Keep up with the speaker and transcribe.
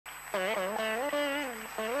இந்த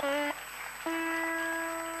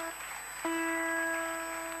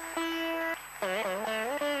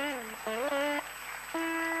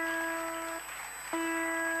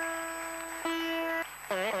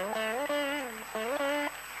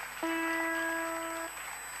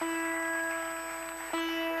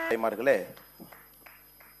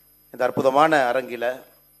அற்புதமான அரங்கில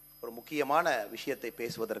ஒரு முக்கியமான விஷயத்தை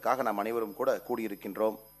பேசுவதற்காக நாம் அனைவரும் கூட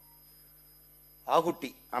கூடியிருக்கின்றோம். ஆகுட்டி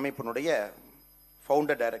அமைப்பினுடைய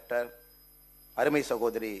ஃபவுண்டர் டைரக்டர் அருமை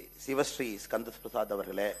சகோதரி சிவஸ்ரீ ஸ்கந்த பிரசாத்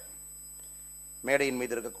அவர்களே, மேடையின்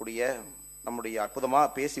மீது இருக்கக்கூடிய நம்முடைய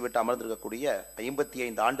அற்புதமாக பேசிவிட்டு அமர்ந்திருக்கக்கூடிய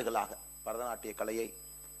 55 ஆண்டுகளாக பரதநாட்டிய கலையை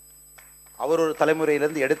அவர் ஒரு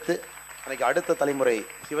தலைமுறையிலிருந்து எடுத்து அன்னைக்கு அடுத்த தலைமுறை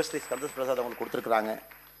சிவஸ்ரீ ஸ்கந்த பிரசாத் அவங்களுக்கு கொடுத்துருக்குறாங்க.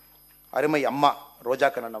 அருமை அம்மா ரோஜா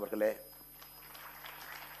கண்ணன் அவர்களே,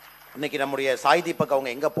 இன்னைக்கு நம்முடைய சாய் தீபக் அவங்க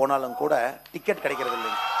எங்க போனாலும் கூட டிக்கெட் கிடைக்கிறது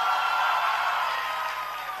இல்லை.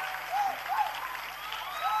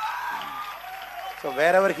 So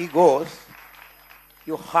wherever he goes,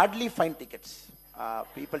 you hardly find tickets.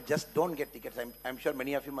 People just don't get tickets. I'm sure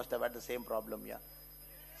many of you must have had the same problem. Yeah,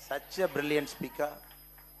 such a brilliant speaker,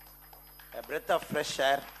 a breath of fresh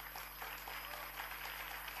air,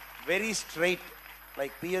 very straight,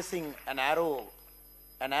 like piercing an arrow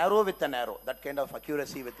with an arrow, that kind of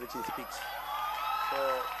accuracy with which he speaks. So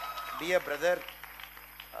dear brother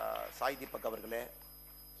Sai Deepak avargale,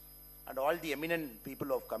 and all the eminent people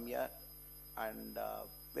who have come here, and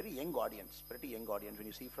very young audience, pretty young audience. When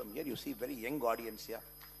you see from here, you see very young audience here,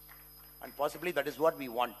 and possibly that is what we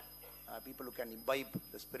want, people who can imbibe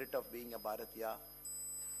the spirit of being a Bharatiya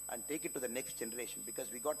and take it to the next generation, because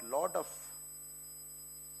we got a lot of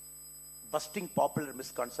busting popular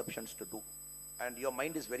misconceptions to do, and your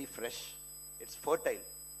mind is very fresh, it's fertile,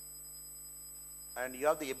 and you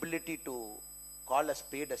have the ability to call a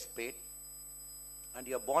spade, and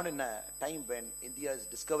you are born in a time when India is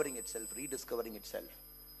discovering itself, rediscovering itself,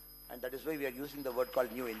 and that is why we are using the word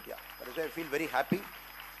called New India. That is why I feel very happy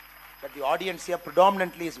that the audience here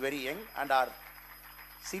predominantly is very young, and our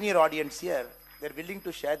senior audience here, they are willing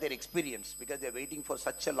to share their experience because they are waiting for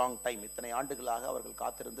such a long time. இத்தனை ஆண்டுகளாக அவர்கள்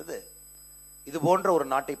காத்திருந்தது இது போன்ற ஒரு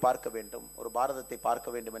நாட்டை பார்க்க வேண்டும், ஒரு பாரதத்தை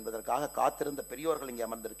பார்க்க வேண்டும் என்பதற்காக காத்திருந்த பெரியோர்கள் இங்கே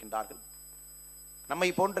அமர்ந்திருக்கின்றார்கள். நம்மை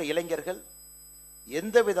போன்ற இளைஞர்கள்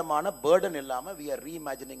எந்த விதமான பேர்டன் இல்லாம we are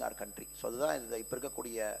reimagining our country. So அதுதான் இப்ப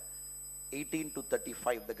இருக்கக்கூடிய 18 to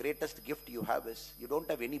 35, the greatest gift you have is you don't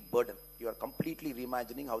have any burden. You are completely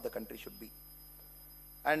reimagining how the country should be.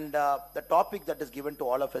 And the topic that is given to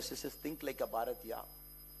all of us is think like a Bharatiya.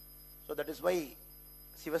 So that is why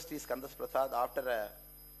Sivasri Skandas Prasad, after a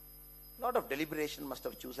lot of deliberation, must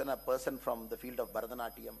have chosen a person from the field of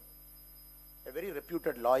Bharatanatyam, a very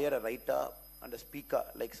reputed lawyer, a writer, and a speaker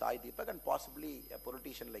like Sai Deepak, and possibly a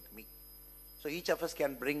politician like me. So each of us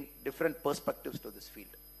can bring different perspectives to this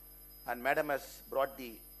field. And Madam has brought the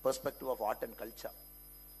perspective of art and culture,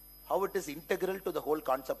 how it is integral to the whole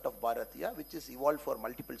concept of Bharatiya, which is evolved for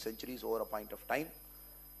multiple centuries over a point of time.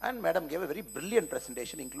 And Madam gave a very brilliant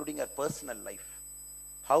presentation, including her personal life,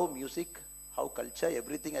 how music, how culture,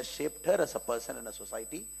 everything has shaped her as a person in a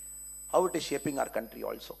society, how it is shaping our country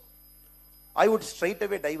also. I would straight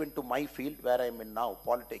away dive into my field where I am in now,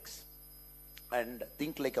 politics, and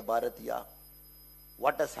think like a Bharatiya.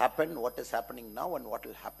 What has happened, what is happening now, and what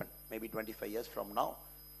will happen maybe 25 years from now,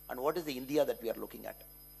 and what is the India that we are looking at.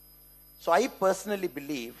 So I personally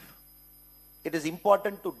believe it is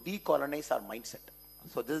important to decolonize our mindset.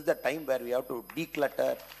 So this is the time where we have to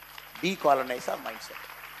declutter, decolonize our mindset.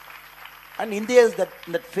 And India is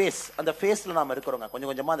that phase, and the phase la naam irukuronga konjam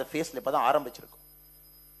konjama the phase la ipa dhaan aarambichirukom.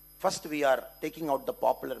 First we are taking out the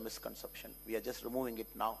popular misconception, we are just removing it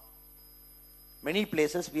now. Many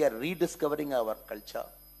places we are rediscovering our culture,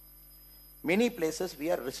 many places we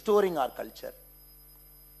are restoring our culture.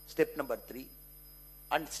 Step number 3.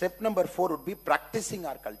 And step number 4 would be practicing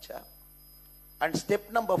our culture, and step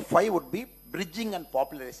number 5 would be bridging and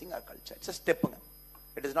popularizing our culture. It's a step.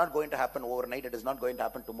 It is not going to happen overnight, it is not going to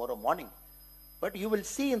happen tomorrow morning, but you will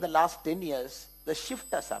see in the last 10 years the shift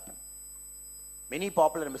has happened. Many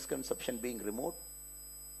popular misconceptions being removed,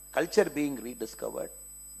 culture being rediscovered,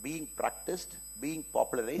 being practiced, being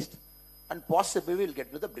popularized, and possibly we will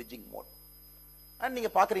get to the bridging mode. And you are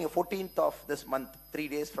 14th of this month, 3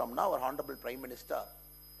 days from now, our Honorable Prime Minister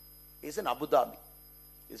is in Abu Dhabi.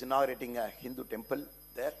 He is inaugurating a Hindu temple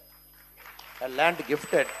there, a land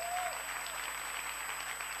gifted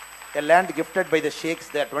by the sheikhs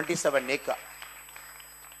there, 27 acre.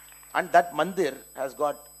 And that mandir has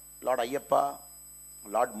got Lord Ayyappa,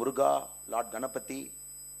 Lord Muruga, Lord Ganapati.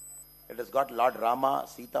 It has got Lord Rama,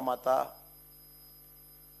 Sita Mata.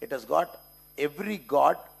 It has got every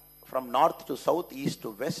god from north to south, east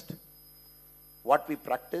to west, what we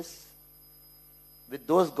practice, with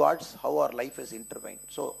those gods, how our life is intertwined.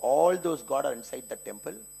 So all those gods are inside the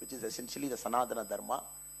temple, which is essentially the Sanatana Dharma.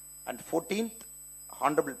 And 14th,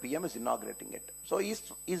 Honorable PM is inaugurating it. So he's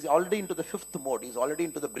already into the fifth mode. He's already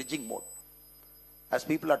into the bridging mode. As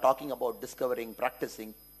people are talking about discovering,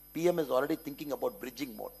 practicing, PM is already thinking about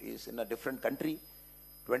bridging mode. He's in a different country,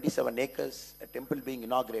 27 acres, a temple being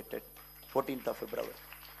inaugurated, 14th of February.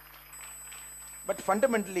 But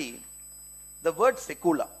fundamentally, the word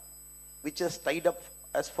secula, which is tied up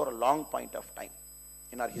as for a long point of time.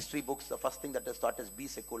 In our history books, the first thing that is taught is be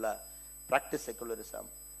secular, practice secularism.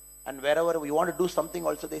 And wherever we want to do something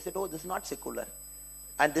also, they said, oh, this is not secular.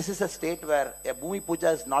 And this is a state where a Bhumi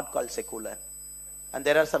Puja is not called secular. And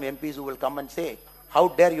there are some MPs who will come and say, how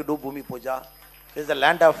dare you do Bhumi Puja? This is the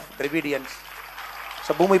land of Dravidians.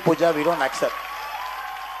 So Bhumi Puja we don't accept.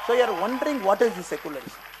 So you are wondering, what is the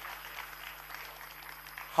secularism?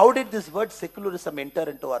 How did this word secularism enter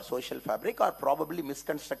into our social fabric, or probably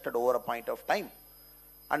misconstructed over a point of time?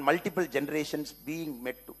 And multiple generations being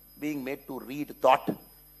made to read thought,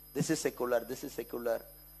 this is secular, this is secular.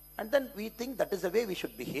 And then we think that is the way we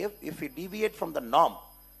should behave. If we deviate from the norm,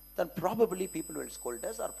 then probably people will scold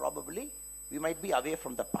us, or probably we might be away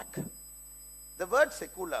from the pack. The word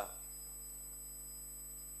secular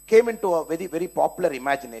came into a very, very popular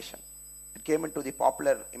imagination. It came into the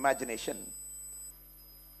popular imagination.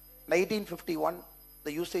 1951,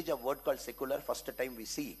 the usage of word called secular, first time we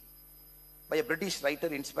see, by a British writer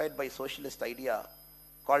inspired by socialist idea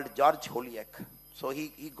called George Holyoake. So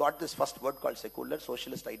he got this first word called secular,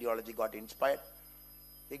 socialist ideology got inspired.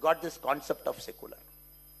 He got this concept of secular.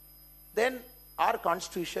 Then our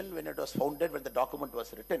constitution, when it was founded, when the document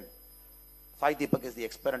was written, Sai Deepak is the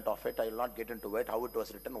exponent of it. I will not get into it, how it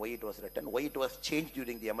was written, why it was written, why it was changed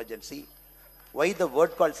during the emergency, why the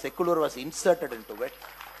word called secular was inserted into it,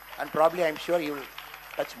 and probably I'm sure you will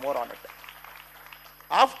touch more on it.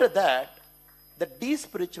 After that, the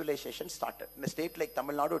despiritualization started. In a state like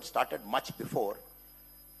Tamil Nadu, it started much before,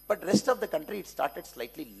 but rest of the country, it started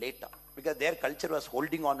slightly later, because their culture was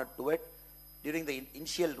holding on to it during the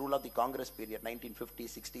initial rule of the Congress period,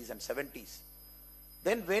 1950s, 60s and 70s.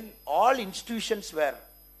 Then when all institutions were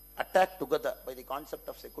attacked together by the concept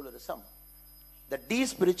of secularism, the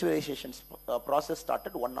despiritualization process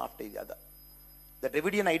started one after the other. The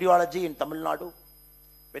Dravidian ideology in Tamil Nadu,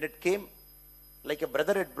 when it came, like a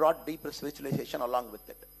brother, it brought deep spiritualization along with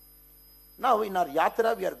it. Now in our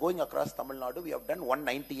yatra, we are going across Tamil Nadu. We have done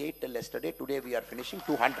 198 till yesterday. Today we are finishing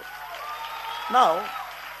 200. Now,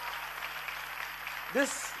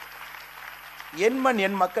 this Yenman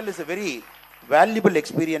Yenmakkal is a very valuable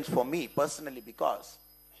experience for me personally, because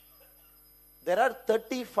there are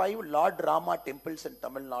 35 Lord Rama temples in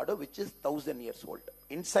Tamil Nadu, which is 1,000 years old.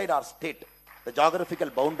 Inside our state, the geographical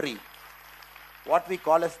boundary, what we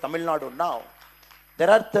call as Tamil Nadu now, there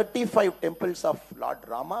are 35 temples of Lord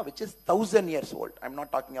Rama, which is 1,000 years old. I'm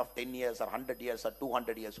not talking of 10 years or 100 years or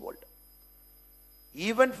 200 years old.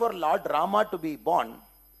 Even for Lord Rama to be born,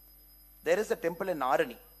 there is a temple in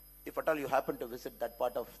Arani, if at all you happen to visit that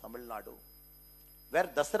part of Tamil Nadu, where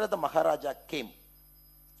Dasaratha Maharaja came.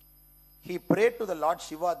 He prayed to the Lord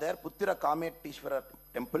Shiva there, Puttira Kametishvara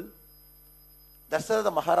temple.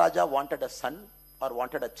 Dasaratha Maharaja wanted a son or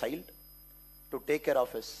wanted a child to take care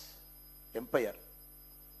of his empire.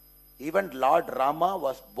 Even Lord Rama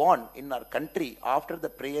was born in our country after the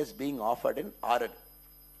prayers being offered in Arad.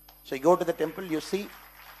 So you go to the temple, you see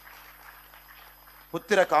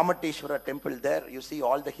Puttira Kamateshwara temple there, you see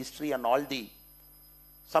all the history and all the,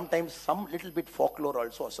 sometimes some little bit folklore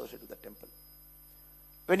also associated with the temple.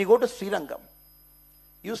 When you go to Srirangam,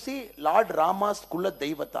 you see Lord Rama's Kula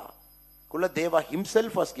Devata. Kula Deva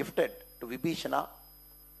himself was gifted to Vibhishana,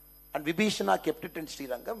 and Vibhishana kept it in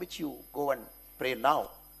Srirangam, which you go and pray now.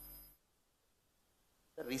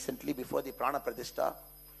 Recently, before the Prana Pradishta,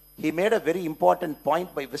 he made a very important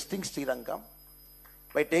point by visiting Srirangam,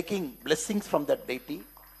 by taking blessings from that deity,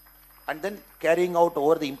 and then carrying out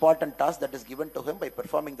over the important task that is given to him by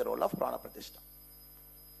performing the role of Prana Pradishta.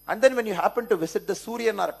 And then when you happen to visit the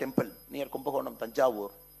Suryanara temple near Kumbakonam,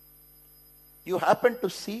 Tanjavur, you happen to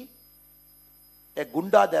see a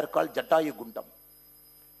Gunda there called Jatayu Gundam.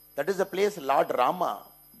 That is the place Lord Rama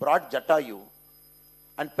brought Jatayu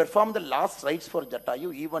and performed the last rites for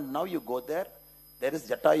Jatayu. Even now you go there, there is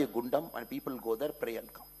Jatayu Gundam, and people go there, pray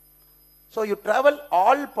and come. So you travel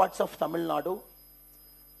all parts of Tamil Nadu.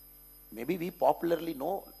 Maybe we popularly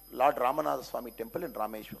know Lord Ramanatha Swami temple in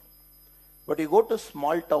Rameshwaram. But you go to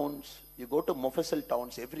small towns, you go to Mufassal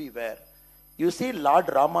towns, everywhere, You see Lord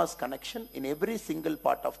Rama's connection in every single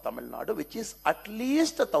part of Tamil Nadu, which is at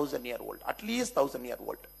least 1,000-year old. At least 1,000-year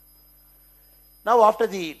old. Now, after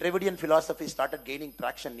the Dravidian philosophy started gaining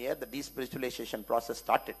traction here, the despiritualization process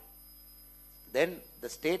started. Then the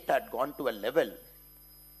state had gone to a level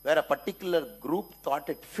where a particular group thought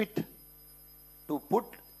it fit to put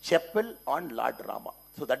chapel on Lord Rama.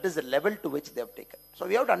 So that is the level to which they have taken. So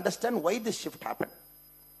we have to understand why this shift happened.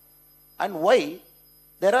 And why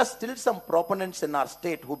there are still some proponents in our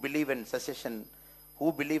state who believe in secession,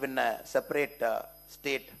 who believe in a separate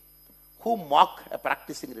state, who mock a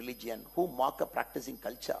practicing religion, who mock a practicing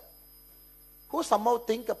culture, who somehow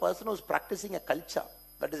think a person who is practicing a culture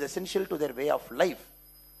that is essential to their way of life,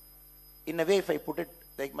 in a way, if I put it,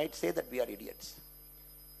 they might say that we are idiots.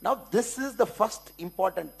 Now, this is the first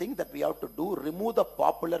important thing that we have to do, remove the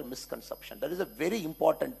popular misconception. That is a very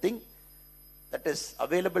important thing that is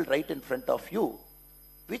available right in front of you,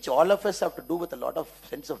 which all of us have to do with a lot of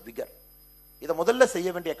sense of vigor. இதை முதல்ல செய்ய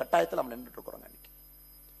வேண்டிய கட்டாயத்தில் நம்ம நின்றுட்டு இருக்கிறோம்.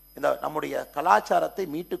 இந்த நம்முடைய கலாச்சாரத்தை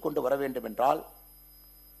மீட்டு கொண்டு வர வேண்டும் என்றால்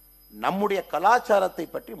நம்முடைய கலாச்சாரத்தை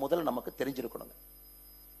பற்றி முதல்ல நமக்கு தெரிஞ்சிருக்கணும்.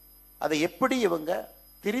 அதை எப்படி இவங்க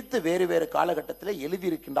திரித்து வேறு வேறு காலகட்டத்தில்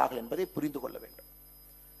எழுதியிருக்கின்றார்கள் என்பதை புரிந்து கொள்ள வேண்டும்.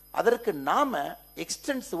 அதற்கு நாம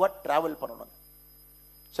எக்ஸ்டென்சிவா டிராவல் பண்ணணும்.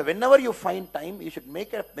 So whenever you find time, you should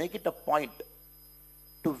make it a point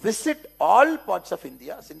to visit all parts of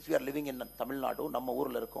India. Since we are living in Tamil Nadu, நம்ம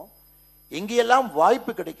ஊர்ல இருக்கோம், எங்கெல்லாம்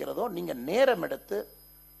வாய்ப்பு கிடைக்கிறதோ நீங்க நேரம் எடுத்து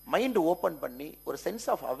மைண்ட் ஓபன் பண்ணி ஒரு sense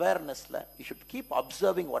of அவேர்னஸ்ல you should keep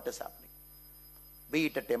observing what is happening. Be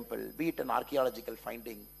it a temple, be it an archaeological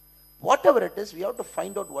finding, whatever it is, we have to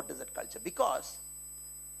find out what is that culture. Because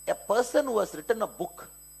a person who has written a book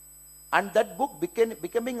and that book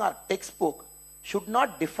becoming our textbook should not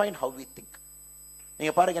define how we think.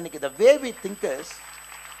 நீங்க பாருங்க, இன்னைக்கு the way we think is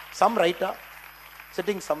some writer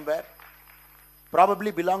sitting somewhere,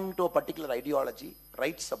 probably belonging to a particular ideology,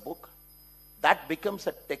 writes a book that becomes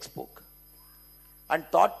a textbook and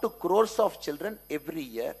taught to crores of children every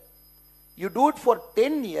year. You do it for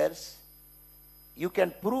 10 years, you can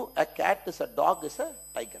prove a cat is a dog is a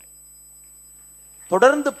tiger.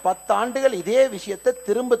 தொடர்ந்து 10 ஆண்டுகள் இதே விஷயத்தை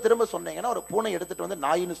திரும்ப திரும்ப சொன்னீங்கன்னா ஒரு பூனை எடுத்துட்டு வந்து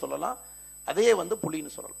நாயின்னு சொல்லலாம், அதே வந்து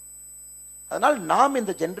புலின்னு சொல்லலாம். அதனால் நாம்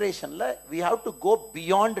இந்த ஜெனரேஷன்ல we have to go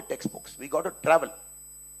beyond textbooks. We got to travel,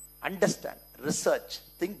 understand, research,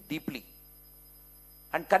 think deeply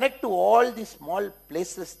and connect to all these small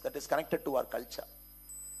places that is connected to our culture.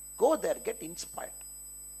 Go there, get inspired.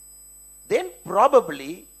 Then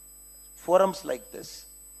probably forums like this,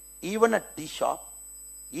 even a tea shop,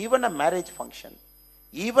 even a marriage function,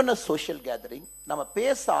 even a social gathering, நம்ம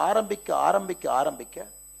பேச ஆரம்பிக்க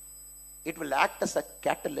it will act as a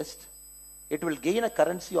catalyst. It will gain a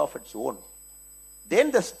currency of its own. Then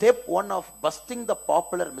the step one of busting the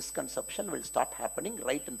popular misconception will start happening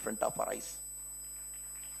right in front of our eyes.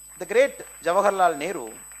 The great Jawaharlal Nehru,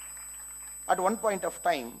 at one point of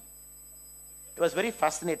time, he was very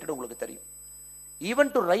fascinated. உங்களுக்கு தெரியும், even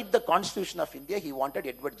to write the Constitution of India, he wanted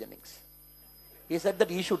Edward Jennings. He said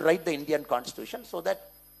that he should write the Indian Constitution so that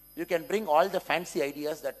you can bring all the fancy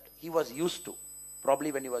ideas that he was used to. Probably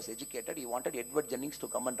when he was educated, he wanted Edward Jennings to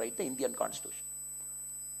come and write the Indian Constitution.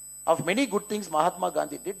 Of many good things Mahatma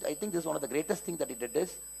Gandhi did, I think this is one of the greatest things that he did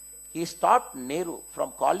is, he stopped Nehru from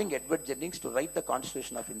calling Edward Jennings to write the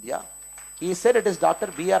Constitution of India. He said it is Dr.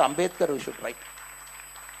 B.R. Ambedkar who should write.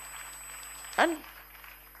 And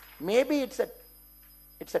maybe it's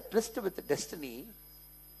a twist with destiny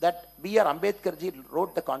that B.R. Ambedkar ji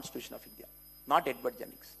wrote the Constitution of India, not Edward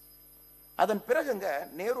Jennings. அதன் பிறகுங்க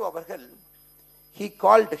நேரு அவர்கள், he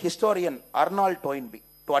called historian Arnold Toynbee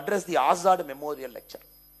to address the Azad Memorial Lecture.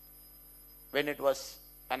 When it was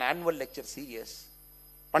an annual lecture series,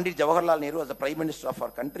 Pandit Jawaharlal Nehru, as the Prime Minister of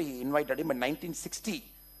our country, he invited him in 1960,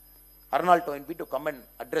 Arnold Toynbee, to come and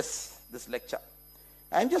address this lecture.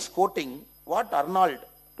 I am just quoting what Arnold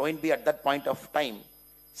Toynbee at that point of time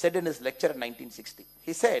said in his lecture in 1960.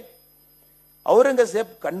 He said, Aurangzeb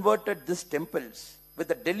converted these temples with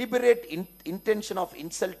the deliberate intention of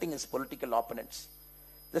insulting his political opponents.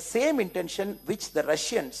 The same intention which the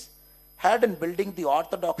Russians had in building the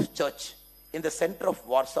Orthodox Church in the center of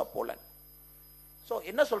Warsaw, Poland. So,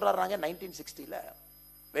 என்ன சொல்றாங்க 1960ல,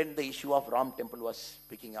 when the issue of Ram Temple was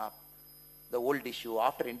picking up, the old issue,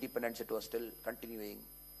 after independence it was still continuing,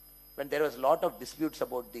 when there was a lot of disputes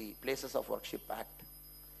about the Places of Worship Act,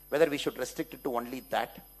 whether we should restrict it to only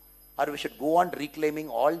that, or we should go on reclaiming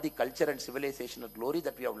all the culture and civilizational glory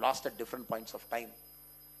that we have lost at different points of time.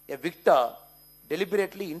 A victor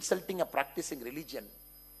deliberately insulting a practicing religion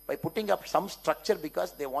by putting up some structure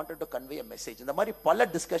because they wanted to convey a message. இந்த மாதிரி பல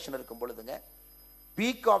discussion இருக்கும் பொழுதுங்க,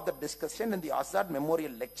 peak of the discussion in the Azad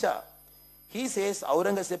Memorial Lecture, he says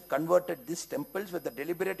Aurangzeb converted these temples with the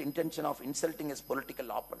deliberate intention of insulting his political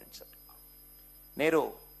opponents. Nehru,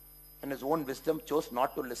 in his own wisdom, chose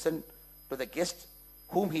not to listen to the guest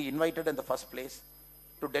whom he invited in the first place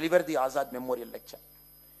to deliver the Azad Memorial Lecture.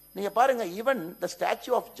 Even the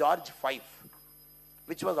statue of George V,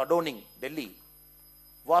 which was adorning Delhi,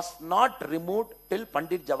 was not removed till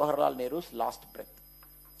Pandit Jawaharlal Nehru's last breath.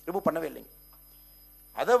 Remove pannavelling.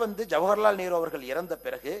 Other than the Jawaharlal Nehru avargal irandha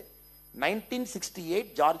piragu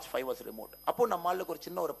 1968 George V was removed. Appo nammalukku oru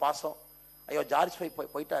chinna oru paasam ayyo George V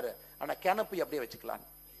poitaru ana canopy appadiye vechikalam.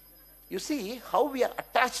 You see how we are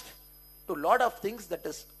attached to lot of things that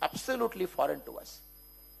is absolutely foreign to us.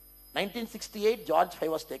 1968 George V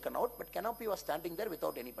was taken out, but canopy was standing there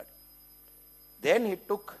without anybody. Then he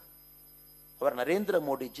took our Narendra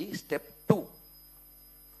Modi ji step 2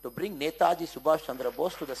 to bring Netaji Subhash Chandra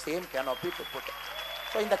Bose to the same canopy to put it.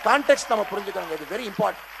 So in the context, it is very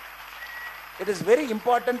important. It is very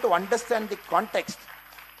important to understand the context.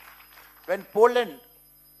 When Poland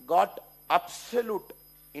got absolute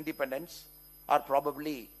independence, or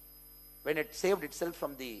probably when it saved itself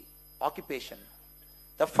from the occupation,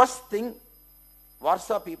 the first thing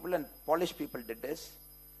Warsaw people and Polish people did is,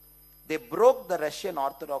 they broke the Russian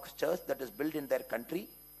Orthodox Church that is built in their country.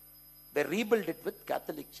 They rebuilt it with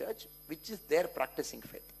Catholic Church, which is their practicing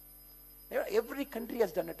faith. Every country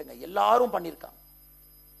has done it.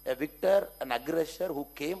 A victor, an aggressor who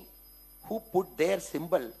came, who put their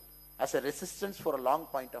symbol as a resistance for a long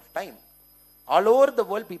point of time. All over the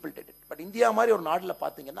world people did it. But India mari or naadla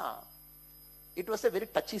pathina, it was a very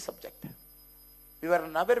touchy subject. We were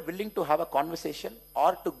never willing to have a conversation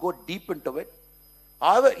or to go deep into it.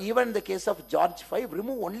 However, even in the case of George V,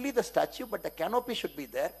 remove only the statue, but the canopy should be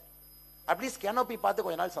there. At least canopy paathu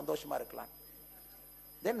konja naal sandoshama irukkalam.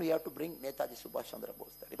 Then we have to bring Netaji Subhash Chandra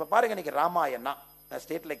Bose there. Ipa parunga iniki Ramayana, a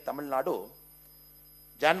state like Tamil Nadu,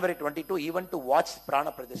 January 22, even to watch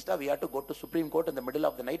Prana Pradishta, we have to go to Supreme Court in the middle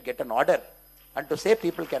of the night, get an order, and to say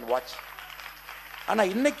people can watch. Ana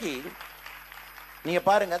inniki, நீங்க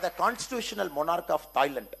பாருங்க, the constitutional monarch of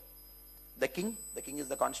Thailand, the king is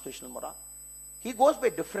the constitutional monarch. He goes by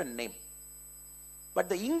a different name. But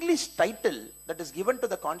the English title that is given to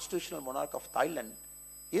the constitutional monarch of Thailand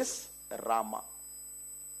is Rama.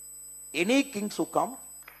 Any kings who come,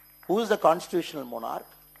 who is the constitutional monarch,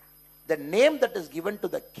 the name that is given to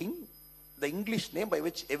the king, the English name by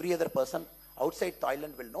which every other person outside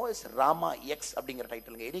Thailand will know, is Rama X abdingra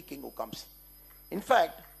title. Any king who comes. In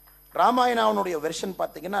fact, Ramayana version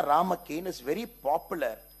pathina Rama Kane is very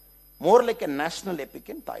popular, more like a national epic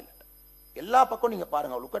in Thailand.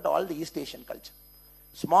 Look at all the East Asian culture.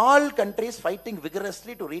 Small countries fighting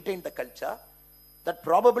vigorously to retain the culture, that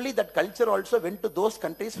probably that culture also went to those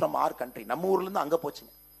countries from our country. The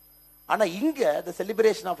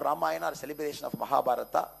celebration of Ramayana or celebration of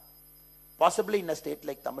Mahabharata, possibly in a state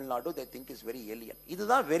like Tamil Nadu, they think is very alien. This is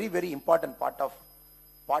a very, very important part of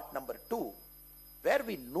part number 2, where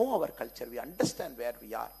we know our culture, we understand where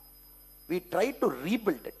we are. We try to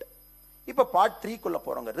rebuild it. Now part 3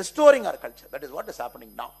 restoring our culture. That is what is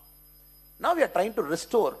happening now. Now we are trying to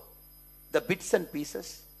restore the bits and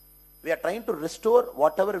pieces. We are trying to restore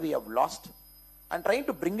whatever we have lost and trying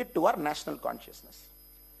to bring it to our national consciousness.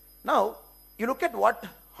 Now, you look at what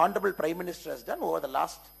Honorable Prime Minister has done over the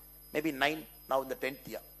last maybe 9, now in the 10th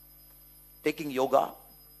year. Taking yoga.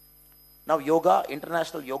 Now yoga,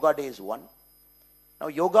 International Yoga Day is 1. Now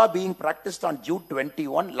yoga being practiced on June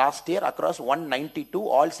 21 last year across 192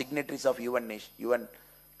 all signatories of United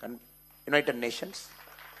Nations.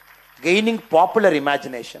 Gaining popular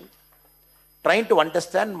imagination. Trying to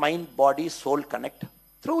understand mind, body, soul connect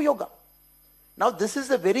through yoga. Now this is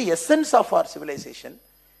the very essence of our civilization.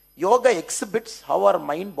 Yoga exhibits how our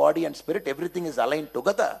mind, body and spirit, everything is aligned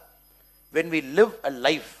together when we live a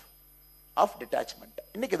life of detachment.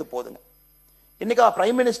 Our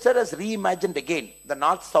Prime Minister has reimagined again the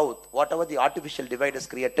North-South, whatever the artificial divide has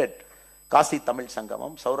created. Kasi Tamil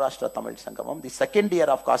Sangamam, Saurashtra Tamil Sangamam, the second year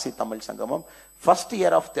of Kasi Tamil Sangamam, first year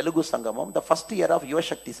of Telugu Sangamam, the first year of Yuva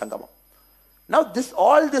Shakti Sangamam. Now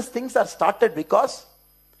all these things are started because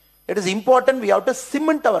it is important we have to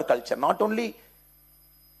cement our culture, not only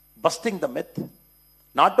busting the myth,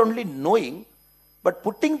 not only knowing, but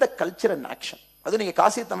putting the culture in action.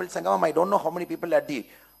 Kasi Tamil Sangamam, I don't know how many people had the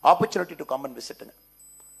opportunity to come and visit.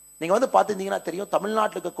 நீங்க வந்து பாத்தீங்கன்னா தெரியும்,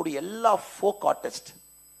 தமிழ்நாட்டில் இருக்கக்கூடிய எல்லா folk artist,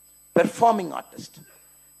 performing artist,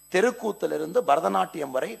 தெருக்கூத்திலிருந்து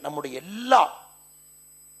Bharatanatyam வரை நம்முடைய எல்லா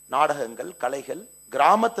நாடகங்கள், கலைகள்,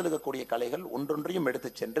 கிராமத்தில் இருக்கக்கூடிய கலைகள் ஒன்றொன்றையும் எடுத்து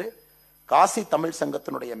சென்று காசி தமிழ்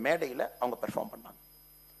சங்கத்தினுடைய மேடையில் அவங்க பெர்ஃபார்ம் பண்ணாங்க.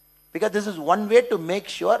 Because this is one way to make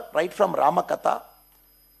sure, right from Ramakatha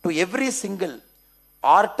to every single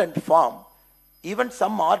art and form, even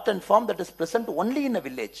some art and form that is present only in a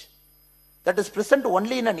village, that is present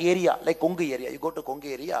only in an area, like Kongu area. You go to Kongu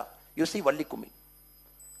area, you see Vallikumi.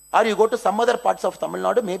 Or you go to some other parts of Tamil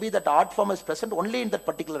Nadu, maybe that art form is present only in that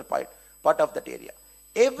particular part of that area.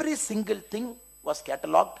 Every single thing was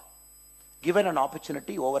catalogued, given an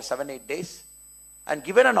opportunity over 7-8 days, and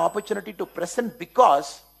given an opportunity to present,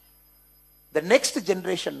 because the next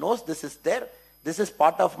generation knows this is there, this is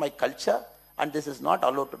part of my culture, and this is not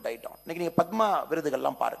allowed to die down. நீங்க பத்மா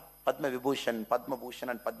விருதுகள்லாம் பாருங்க, Padma Vibhushan, Padma Bhushan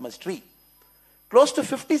and Padmashri. Close to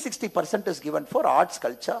 50-60% is given for arts,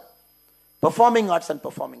 culture, performing arts and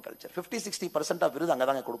performing culture. 50-60% of விருது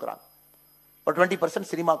அங்கதாங்க கொடுக்குறாங்க. But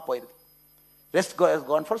 20% சினிமாக்கு போயிருது. Rest has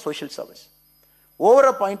gone for social service. Over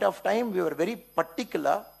a point of time, we were very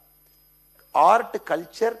particular. Art,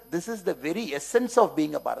 culture, this is the very essence of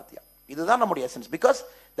being a Bharatiya. இதுதான் நம்முடைய essence, because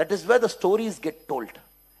that is where the stories get told.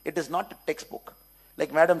 It is not a textbook.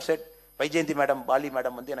 Like Madam said, Vaijayanti Madam, Bali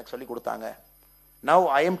Madam வந்து எனக்கு சொல்லி கொடுத்தாங்க. Now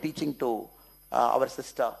I am teaching to our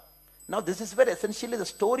sister. Now this is where essentially the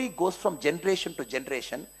story goes from generation to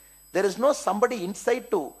generation. There is no somebody inside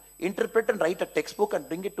to interpret and write a textbook and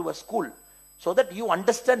bring it to a school so that you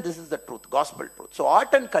understand this is the truth, gospel truth. So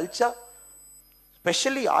art and culture,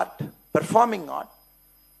 especially art, performing art,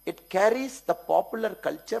 it carries the popular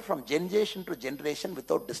culture from generation to generation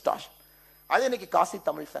without distortion. அது இன்னைக்கு காசி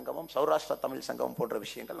தமிழ் சங்கமம், சௌராஷ்டிரா தமிழ் சங்கமம் போன்ற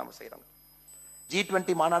விஷயங்கள் நம்ம செய்யறோம்.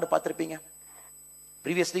 G20 மாநாடு பார்த்திருப்பீங்க.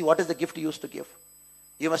 Previously, what is the gift you used to give?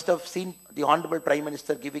 You must have seen the Honorable Prime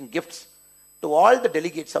Minister giving gifts to all the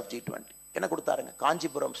delegates of G20. என்ன கொடுத்தாருங்க?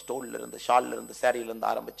 காஞ்சிபுரம் ஸ்டோல்ல இருந்து, ஷால்ல இருந்து, சாரியில இருந்து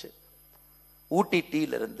ஆரம்பிச்சு, ஊட்டி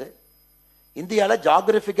டீல இருந்து, இந்தியால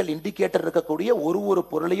ஜியோகிராபிக்கல் இண்டிகேட்டர் இருக்கக்கூடிய ஒரு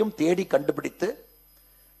பொருளையும் தேடி கண்டுபிடித்து,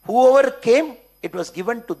 whoever came, it was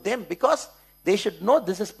given to them because they should know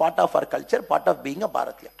this is part of our culture, part of being a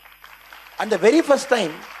Bharatiya. And the very first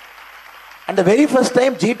time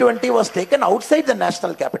G20 was taken outside the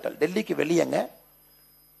national capital, Delhi ki veliyanga,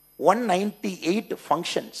 198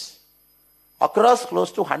 functions across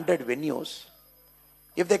close to 100 venues.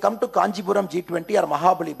 If they come to Kanjipuram G20 or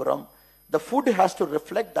Mahabalipuram, the food has to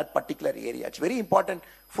reflect that particular area. It's very important.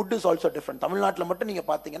 Food is also different. Tamil Nadu மட்டும் நீங்க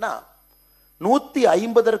பாத்தீங்கன்னா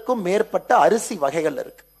 150க்கும் மேற்பட்ட அரிசி வகைகள்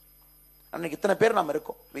இருக்கு. அன்னைக்கு இத்தனை பேர் நாம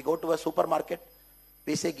இருக்கோம். We go to a supermarket,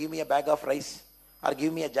 we say give me a bag of rice or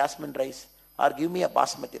give me a jasmine rice or give me a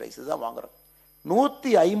basmati rice. இதுதான் வாங்குறோம்.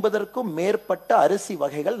 150க்கும் மேற்பட்ட அரிசி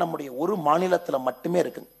வகைகள் நம்முடைய ஒரு மாநிலத்துல மட்டுமே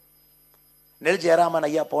இருக்கு. நெல் ஜெயராமன்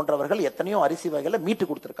ஐயா போன்றவர்கள் எத்தனையோ அரிசி வகைகளை மீட்டு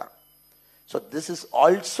கொடுத்திருக்காங்க. So this is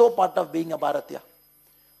also part of being a Bharatiya.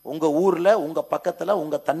 உங்க ஊர்ல, உங்க பக்கத்துல,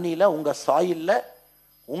 உங்க தண்ணியில, உங்க சாயில்ல,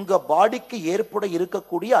 உங்க பாடிக்கு ஏற்பட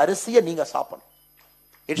இருக்கக்கூடிய அரிசியை நீங்க சாப்பிடணும்.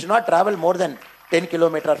 It should not travel more than 10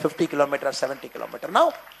 km, 50 km, 70 km. Now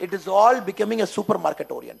it is all becoming a supermarket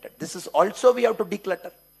oriented. This is also we have to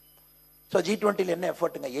declutter. So G20 என்ன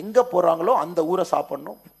எஃபர்ட்டுங்க, எங்க போறாங்களோ அந்த ஊரை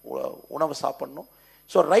சாப்பிடணும், உணவு சாப்பிடணும்.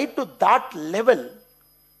 So right to that level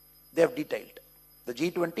they have detailed. The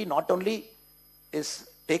G20 not only is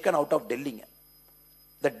taken out of Delhi,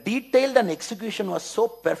 the detailed and execution was so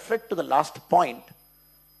perfect to the last point.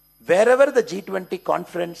 Wherever the G20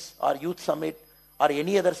 conference or youth summit or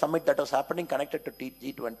any other summit that was happening connected to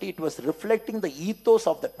G20, it was reflecting the ethos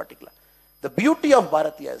of that particular. The beauty of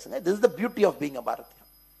Bharatiya is, this is the beauty of being a Bharatiya.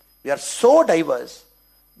 We are so diverse,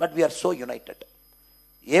 but we are so united.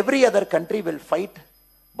 Every other country will fight,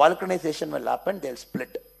 balkanization will happen, they'll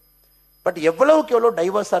split. But எவ்வளவுக்கு எவ்வளவு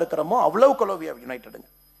டைவர்ஸா இருக்கிறோமோ அவ்வளவுக்கு எவ்வளவு we have united.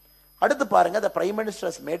 அடுத்து பாருங்க, the Prime Minister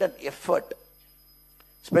has made an effort,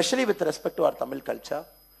 especially with respect to our Tamil culture.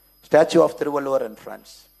 Statue of Tiruvallur in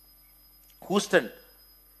France, Houston,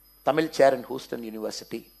 Tamil chair in Houston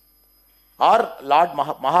University, or Lord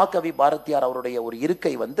Mahakavi Bharatiyar அவருடைய ஒரு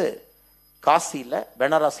இருக்கை வந்து காசியில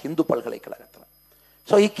பெனாரஸ் இந்து பல்கலைக்கழகத்துல.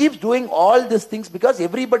 So he keeps doing all these things because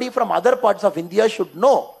everybody from other parts of India should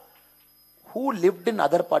know who lived in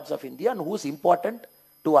other parts of India and who is important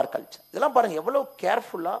to our culture. இதெல்லாம் பாருங்க எவ்வளவு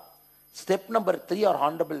கேர்ஃபுல்லா step number 3 our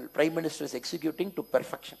honorable Prime Minister is executing to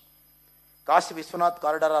perfection. Kashi Viswanath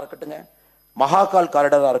காரிடாரா இருக்கட்டுங்க, மகாகால்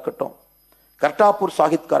காரிடாரா இருக்கட்டும், கர்தாப்பூர்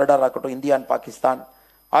சாஹித் காரிடாரா இருக்கட்டும், India and Pakistan,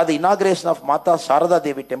 அது inauguration of Mata Saradha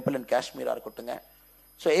Devi temple in Kashmira இருக்கட்டுங்க.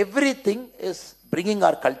 So everything is bringing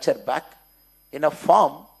our culture back in a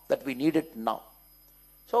form that we need it now.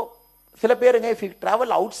 So சில பேருங்க, if you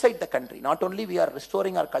travel outside the country, not only we are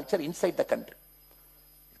restoring our culture inside the country.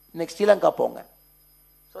 Next Sri-Lanka போங்க.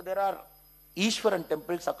 So there are Ishwaran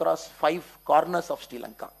temples across 5 corners of Sri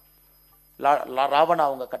Lanka. Ravana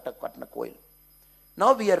அவங்க கட்டின கோயில்.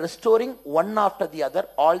 Now we are restoring one after the other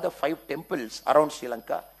all the 5 temples around Sri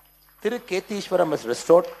Lanka. Tiruketishwaram is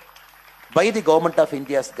restored by the government of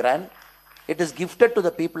India's grant. It is gifted to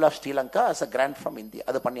the people of Sri Lanka as a grant from India.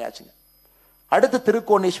 அது பண்ணியாச்சுங்க. அடுத்து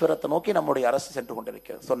திருக்கோணேஸ்வரத்தை நோக்கி நம்முடைய அரசு சென்று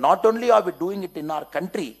கொண்டிருக்கிறது. So not only are we doing it in our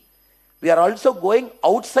country, we are also going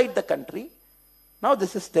outside the country. Now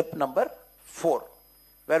this is step number 4,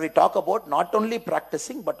 where we talk about not only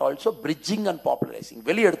practicing but also bridging and popularizing.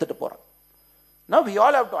 வெளிய எடுத்துட்டு போறோம். Now we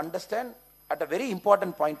all have to understand at a very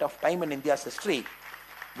important point of time in India's history,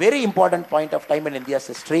 very important point of time in India's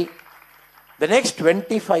history, the next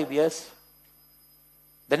 25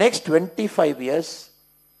 years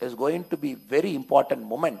is going to be very important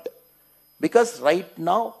moment, because right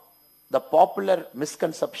now the popular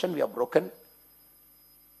misconception we have broken.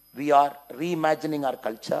 We are reimagining our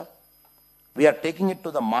culture, we are taking it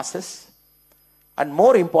to the masses, and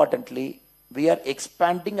more importantly we are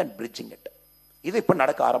expanding and bridging it. இது இப்ப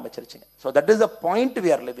நடக்க ஆரம்பிச்சிருச்சுங்க. So that is the point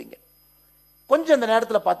we are living in. கொஞ்சம் இந்த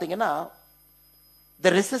நேரத்தில் பார்த்தீங்கன்னா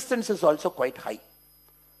the resistance is also quite high,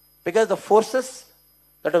 because the forces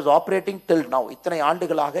that was operating till now, இத்தனை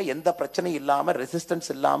ஆண்டுகளாக எந்த பிரச்சனை இல்லாம ரெசிஸ்டன்ஸ்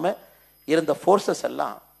இல்லாம இருந்த forces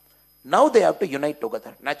எல்லாம் now they have to unite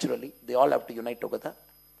together. Naturally they all have to unite together.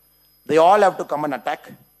 They all have to come and attack.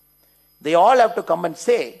 They all have to come and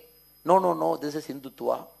say, no, this is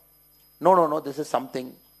Hindutva. No, this is something.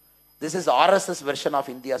 This is RSS version of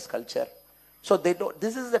India's culture. So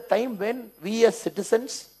this is the time when we as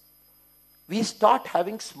citizens, we start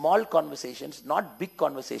having small conversations, not big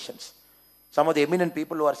conversations. Some of the eminent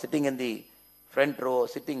people who are sitting in the front row,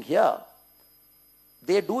 sitting here,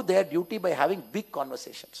 they do their duty by having big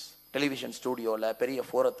conversations. Television studio, Periya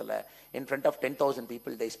Forathla, in front of 10,000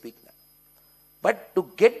 people they speak. But to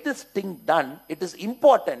get this thing done, it is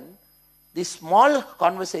important the small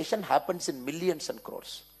conversation happens in millions and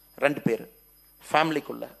crores. ரெண்டு பேர்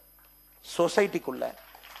ஃபேமிலிக்குள்ள, சொசைட்டிக்குள்ள,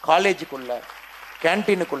 காலேஜுக்குள்ள,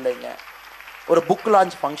 கேன்டீனுக்குள்ளங்க, ஒரு book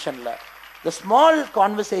launch ஃபங்க்ஷனில், the small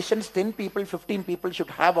conversations 10 people, 15 people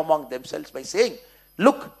should have among themselves by saying,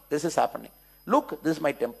 look, this is happening. Look, this is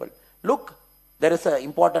my temple. Look, there is an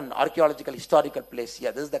important archaeological, historical place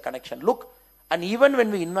here. This is the connection. Look, and even when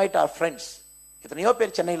we invite our friends, எத்தனையோ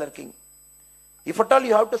பேர் சென்னையில் இருக்கீங்க, if at all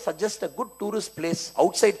you have to suggest a good tourist place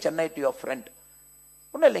outside Chennai to your friend,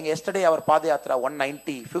 ஒன்றும் இல்லைங்க. yesterday our பாதயாத்ரா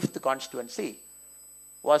 195th constituency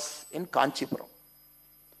was in Kanchipuram,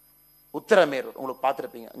 Uthiramerur. உங்களுக்கு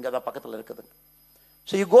பார்த்துருப்பீங்க, இங்கே தான் பக்கத்தில் இருக்குதுங்க.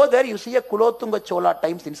 So you go there, you see a Kulothunga Chola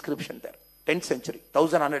times inscription there, 10th century,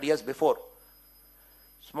 1100 years before.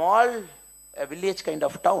 Small a village kind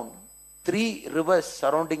of town, 3 rivers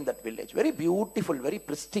surrounding that village, very beautiful, very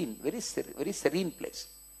pristine, very serene place.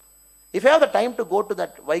 If you have the time to go to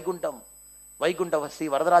that Vaikuntha Sri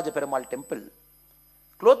Varadaraja Perumal temple,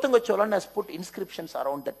 Kulothunga Cholan has put inscriptions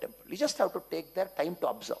around the temple. You just have to take their time to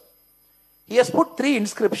observe. He has put 3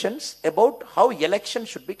 inscriptions about how election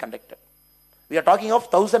should be conducted. We are talking of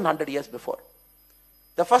 1100 years before.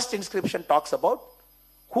 The first inscription talks about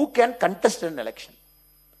who can contest an election.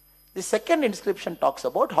 The second inscription talks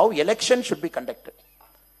about how election should be conducted.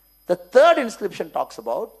 The third inscription talks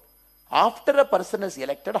about after a person is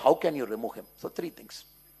elected, how can you remove him? So 3 things.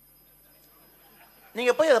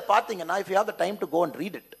 நீங்க போய் அதை பார்த்தீங்கன்னா, if you have the time to go and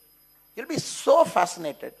read it, you'll be so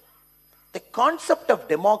fascinated. The concept of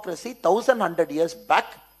democracy 1100 years back,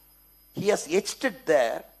 he has etched it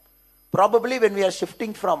there. Probably when we are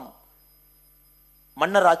shifting from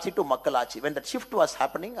Mannarachi to Makkalachi, when that shift was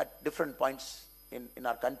happening at different points in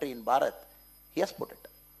our country, in Bharat, he has put it.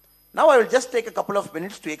 Now I will just take a couple of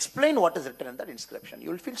minutes to explain what is written in that inscription. You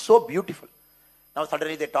will feel so beautiful. Now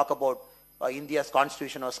suddenly they talk about India's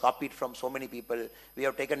constitution was copied from so many people. We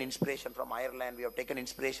have taken inspiration from Ireland. We have taken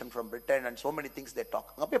inspiration from Britain, and so many things they talk.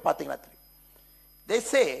 They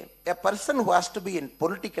say a person who has to be in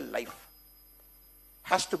political life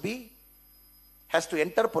has to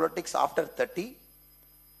enter politics after 30.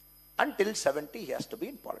 Until 70 he has to be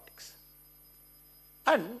in politics.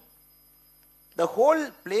 And the whole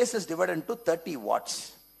place is divided into 30 wards.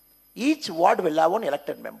 Each ward will have one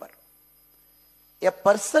elected member. A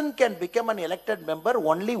person can become an elected member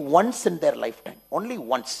only once in their lifetime. Only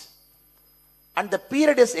once. And the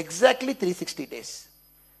period is exactly 360 days.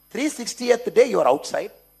 360th day you are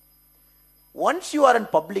outside. Once you are in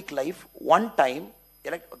public life, one time,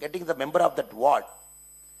 getting the member of that ward,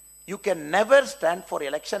 you can never stand for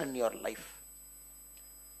election in your life.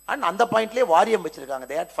 And on the point, Varium vechirukanga.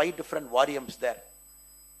 They had 5 different Variums there.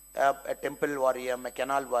 A temple Varium, a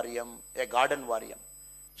canal Varium, a garden Varium.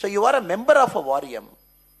 So you are a member of a Varium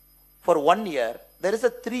for 1 year. There is a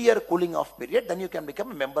 3-year cooling off period. Then you can become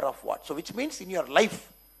a member of what? So which means in your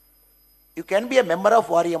life, You can be a member of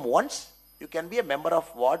Varium once, you can be a member of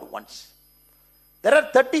ward once. There are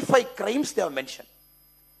 35 crimes they have mentioned.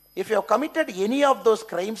 If you have committed any of those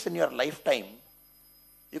crimes in your lifetime,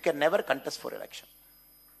 you can never contest for election.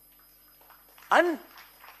 And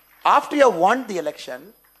after you have won the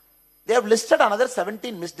election, they have listed another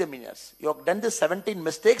 17 misdemeanors. You have done these 17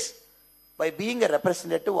 mistakes by being a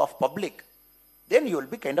representative of public, then you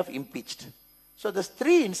will be kind of impeached. So there's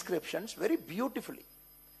 3 inscriptions very beautifully,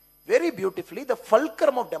 the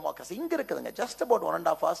fulcrum of democracy. Just about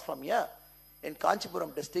 1.5 hours from here in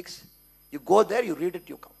Kanchipuram districts, you go there, you read it,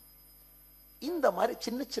 you come. In the mari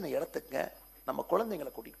chinna chinna edathukku நம்ம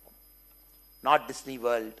குழந்தைகளை கூட்டிட்டு போவோம். Not Disney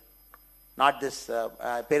World, not this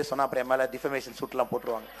பேர் சொன்னா அப்புறம் மேல defamation சூட்லாம்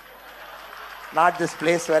போட்டுருவாங்க. Not this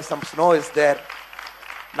place where some snow is there,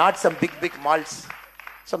 not some big malls.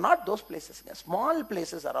 So not those places, small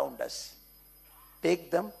places around us. Take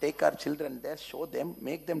them, take our children there, show them,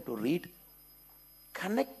 make them to read,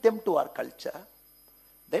 connect them to our culture.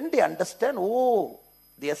 Then they understand, oh,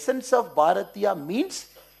 the essence of Bharatiya means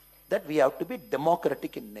that we have to be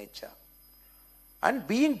democratic in nature. And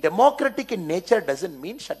being democratic in nature doesn't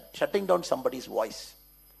mean shutting down somebody's voice.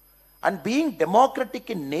 And being democratic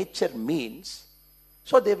in nature means,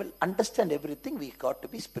 so they will understand everything, we got to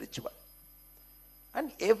be spiritual.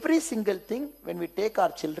 And every single thing, when we take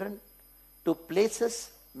our children to places,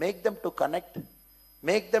 make them to connect,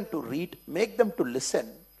 make them to read, make them to listen,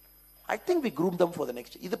 I think we groom them for the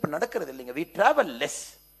next. We travel less.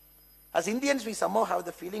 As Indians, we somehow have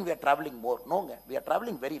the feeling we are traveling more. No, we are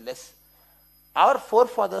traveling very less. Our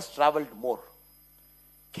forefathers traveled more.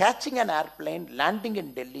 Catching an airplane, landing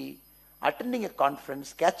in Delhi, attending a conference,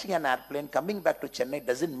 catching an airplane, coming back to Chennai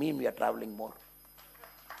doesn't mean we are traveling more.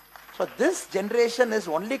 So this generation is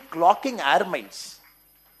only clocking air miles,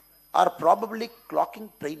 or probably clocking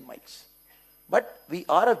train miles. But we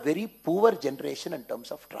are a very poor generation in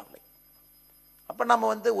terms of traveling. அப்ப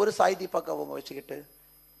நம்ம ஒரு சாய் தீபக் அவங்க வச்சுக்கிட்டு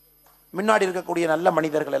முன்னாடி இருக்கக்கூடிய நல்ல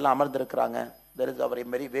மனிதர்கள் எல்லாம் அமர்ந்திருக்கிறாங்க. There is our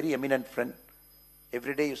very, very eminent friend.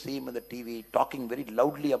 Every day you see him on the TV talking very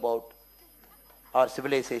loudly about our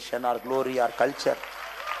civilization, our glory, our culture.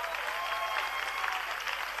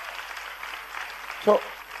 So,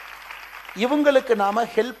 இவங்களுக்கு நாம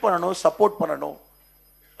ஹெல்ப் பண்ணணும், சப்போர்ட் பண்ணணும்.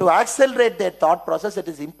 To accelerate their thought process, it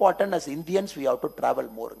is important as Indians we have to travel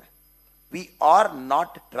more. We are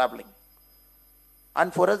not traveling. And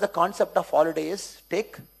for us the concept of holiday is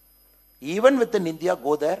take, even within India,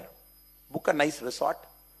 go there, book a nice resort,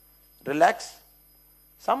 relax,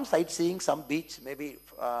 some sightseeing, some beach, maybe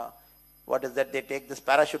what is that, they take this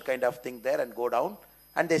parachute kind of thing there and go down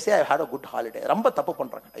and they say I had a good holiday. Ramba tappu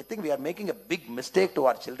pandranga. I think we are making a big mistake to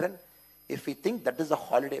our children if we think that is a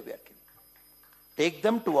holiday we are giving. Take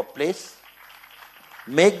them to a place,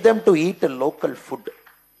 make them to eat a local food.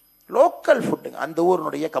 Local food. அந்த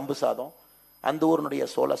ஊருடைய கம்பு சாதம், அந்த ஊருடைய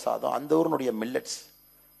சோள சாதம், அந்த ஊருடைய மில்லட்ஸ்,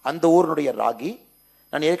 அந்த ஊருடைய ராகி.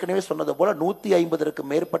 நான் ஏற்கனவே சொன்னது போல 150க்கு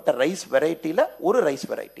மேற்பட்ட ரைஸ் வெரைட்டியில் ஒரு ரைஸ்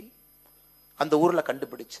வெரைட்டி அந்த ஊரில்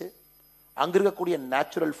கண்டுபிடிச்சு அங்க இருக்கக்கூடிய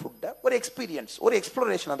நேச்சுரல் ஃபுட்டை ஒரு எக்ஸ்பீரியன்ஸ், ஒரு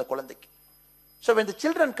எக்ஸ்ப்ளோரேஷன் அந்த குழந்தைக்கு. So when the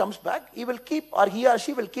children comes back, he will keep, or he or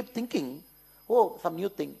she will keep thinking, oh, some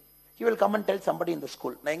new thing. He will come and tell somebody in the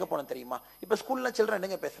school, நான் எங்கே போனேன் தெரியுமா? இப்போ ஸ்கூலில் children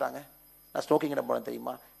என்னங்க பேசுகிறாங்க? நான் ஸ்மோக்கிங் இடம் போனேன்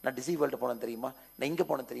தெரியுமா, நான் டிசி வேர்ல்டு போனேன் தெரியுமா, நான் இங்கே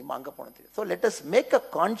போனேன் தெரியுமா, அங்கே போனேன் தெரியும். So let us make a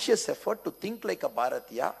conscious effort to think like a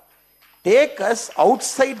Bharatiya. Take us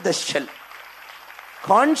outside the shell.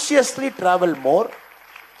 Consciously travel more.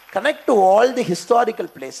 Connect to all the historical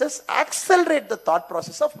places. Accelerate the thought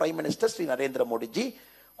process of Prime Minister Narendra Modi ji,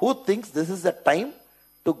 who thinks this is the time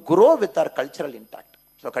to grow with our cultural intact.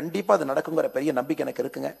 So, kandipa adu nadakkungra periya nambikku enakku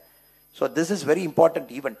irukkuga. So, this is very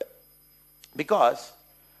important event. Because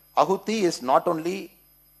Ahuti is not only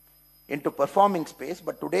into performing space,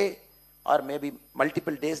 but today or maybe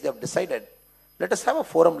multiple days they have decided, let us have a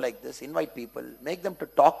forum like this, invite people, make them to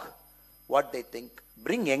talk what they think,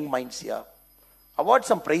 bring young minds here, award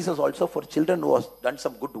some prizes also for children who have done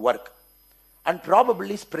some good work, and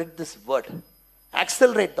probably spread this word,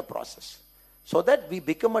 accelerate the process, so that we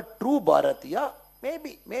become a true Bharatiya,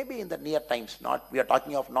 maybe in the near times, not, we are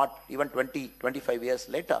talking of not even 20-25 years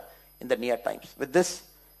later, in the near times. With this,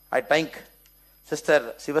 I thank Sister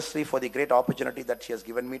Sivasri for the great opportunity that she has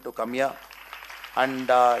given me to come here and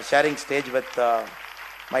sharing stage with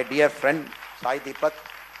my dear friend Sai Deepak.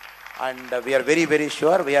 And we are very, very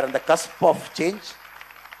sure we are on the cusp of change.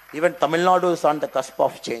 Even Tamil Nadu is on the cusp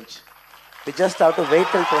of change. We just have to wait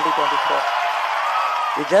till 2024.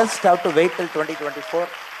 We just have to wait till 2024.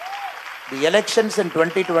 The elections in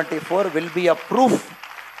 2024 will be a proof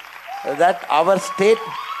that our state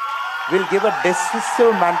will give a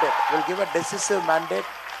decisive mandate.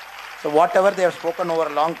 So whatever they have spoken over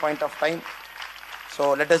a long point of time,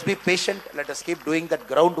 so let us be patient, let us keep doing that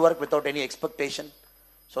groundwork without any expectation,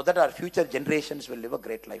 so that our future generations will live a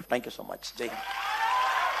great life. Thank you so much. Jai Hind.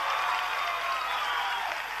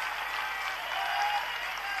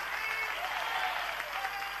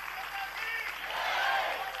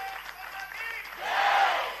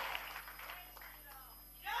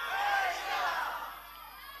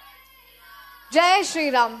 Jai Shri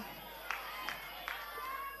Ram.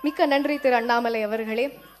 மிக்க நன்றி திரு அண்ணாமலை அவர்களே.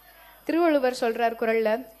 திருவள்ளுவர் சொல்றார் குறள்ல,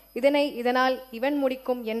 இதனை இதனால் இவன்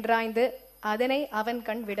முடிக்கும் என்றாய்ந்து அதனை அவன்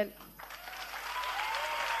கண் விடல்.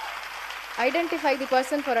 Identify the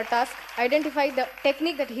person for a task, identify the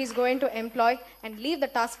technique that he is going to employ and leave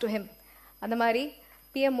the task to him. அந்த மாதிரி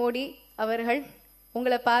PM மோடி அவர்கள்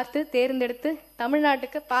உங்களை பார்த்து தேர்ந்தெடுத்து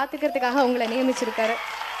தமிழ்நாட்டுக்கு பார்த்துக்கிறதுக்காக உங்களை நியமிச்சிருக்காரு.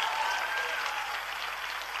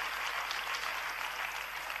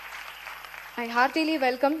 I heartily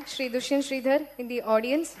welcome Shri Dushyant Sridhar in the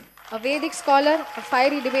audience, a Vedic scholar, a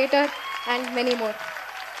fiery debater, and many more.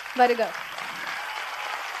 Varga.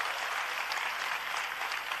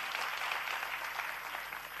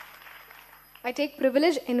 I take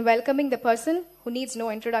privilege in welcoming the person who needs no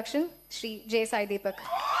introduction, Shri J. Sai Deepak.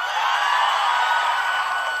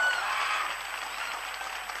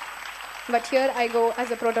 But here I go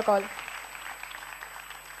as a protocol.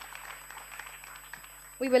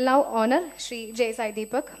 We will now honor Shri J. Sai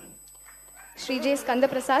Deepak. Shri J. Skanda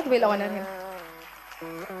Prasad will honor him.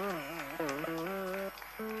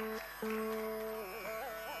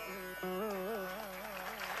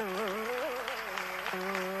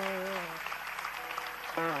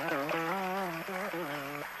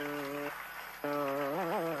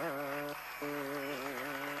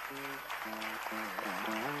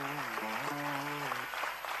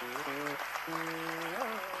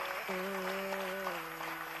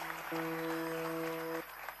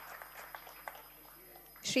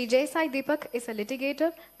 Shri J. Sai Deepak is a litigator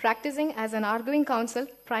practicing as an arguing counsel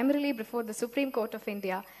primarily before the Supreme Court of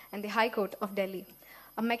India and the High Court of Delhi.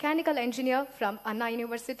 A mechanical engineer from Anna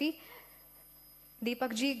University,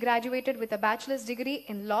 Deepak ji graduated with a bachelor's degree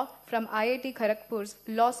in law from IIT Kharagpur's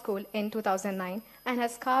Law School in 2009 and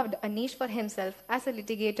has carved a niche for himself as a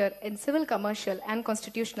litigator in civil, commercial and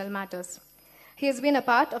constitutional matters. He has been a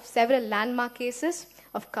part of several landmark cases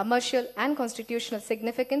of commercial and constitutional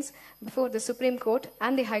significance before the Supreme Court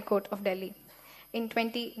and the High Court of Delhi. In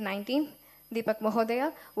 2019, Deepak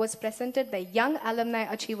Mahodaya was presented the Young Alumni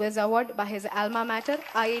Achievers Award by his alma mater,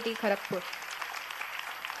 IIT Kharagpur.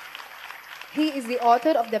 He is the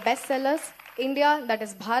author of the bestsellers, India, that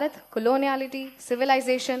is Bharat, Coloniality,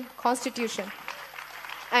 Civilization, Constitution,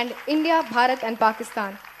 and India, Bharat and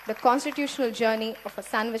Pakistan, the constitutional journey of a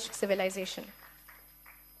sandwiched civilization.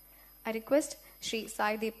 I request Shri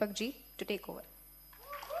Sai Deepak ji to take over.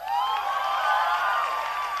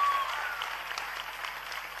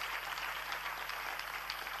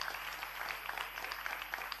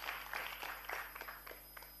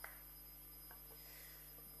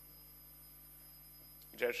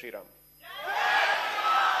 Jai Shri Ram.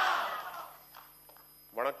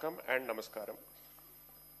 Vanakkam and Namaskaram.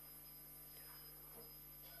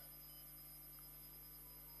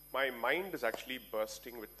 My mind is actually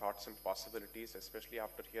bursting with thoughts and possibilities, especially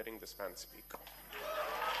after hearing this man speak.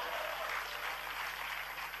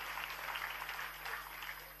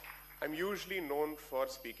 I'm usually known for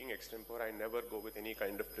speaking extempore. I never go with any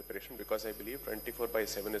kind of preparation because I believe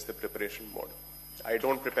 24/7 is the preparation mode. I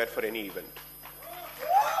don't prepare for any event.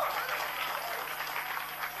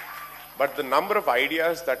 But the number of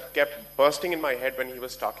ideas that kept bursting in my head when he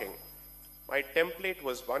was talking, my template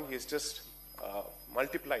was one, he's just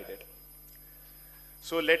multiplied it.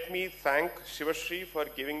 So let me thank Shivashri for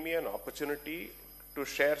giving me an opportunity to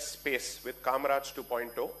share space with Kamaraj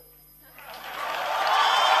 2.0.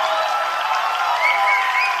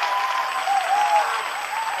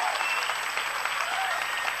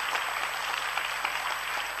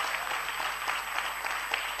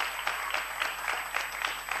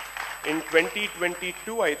 In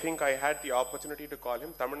 2022, I think I had the opportunity to call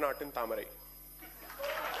him Tamil Nadu Tamarai.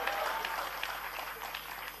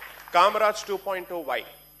 Kamaraj 2.0, why?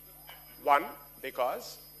 One,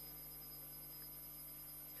 because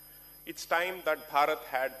it's time that Bharat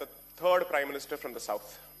had the third Prime Minister from the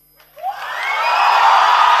South.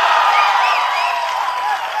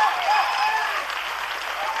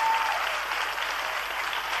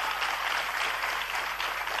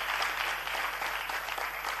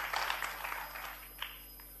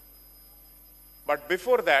 But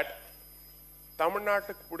before that, Tamil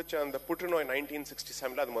Nadu pudicha and the Putrinoy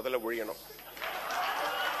 1967 la adu modalla ozhiyanum.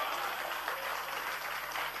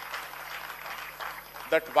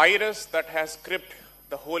 that virus that has gripped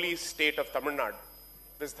the holy state of Tamil Nadu,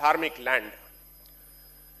 this dharmic land,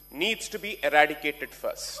 needs to be eradicated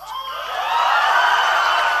first.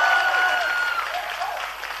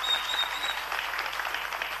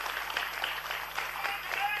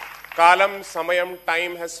 Kalam, Samayam,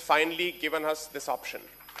 time has finally given us this option.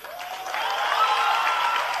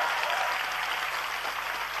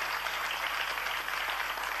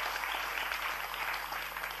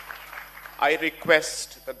 I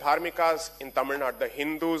request the Dharmikas in Tamil Nadu, the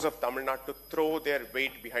Hindus of Tamil Nadu, to throw their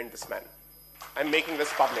weight behind this man. I'm making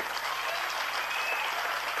this public.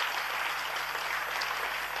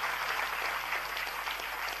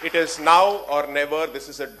 It is now or never. This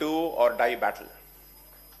is a do or die battle.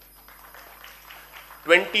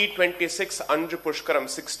 2026 Anju Pushkaram,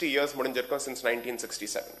 60 years mudinjirukkom since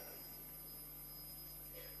 1967.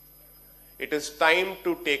 It is time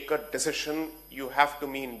to take a decision. You have to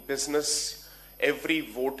mean business. Every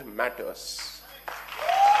vote matters.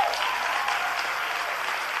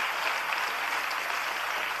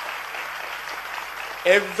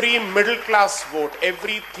 Every middle class vote,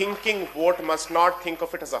 every thinking vote must not think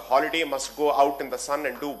of it as a holiday, must go out in the sun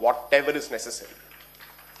and do whatever is necessary.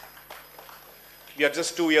 We are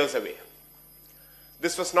just 2 years away.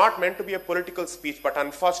 This was not meant to be a political speech, but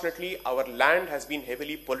unfortunately, our land has been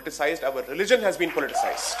heavily politicized. Our religion has been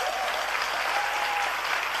politicized.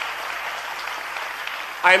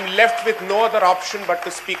 I am left with no other option but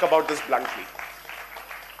to speak about this bluntly.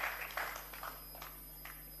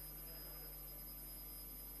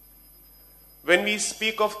 When we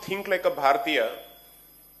speak of think like a Bharatiya,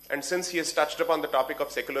 and since he has touched upon the topic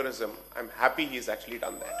of secularism, I'm happy he has actually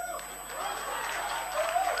done that.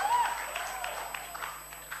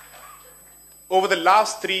 Over the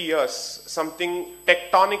last 3 years, something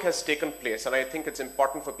tectonic has taken place, and I think it's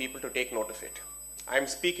important for people to take note of it. I'm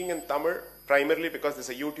speaking in Tamil primarily because there's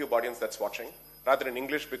a YouTube audience that's watching, rather in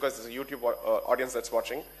English because there's a YouTube audience that's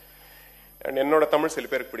watching. And ennoda Tamil sila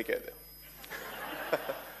perukku pidikadhu.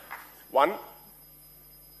 One,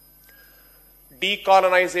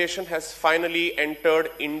 decolonization has finally entered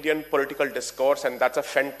Indian political discourse, and that's a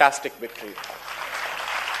fantastic victory.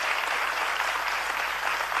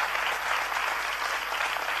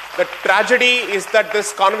 The tragedy is that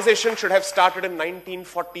this conversation should have started in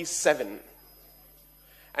 1947,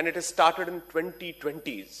 and it has started in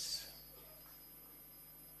 2020s.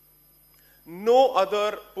 No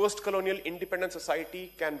other post-colonial independent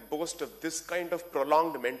society can boast of this kind of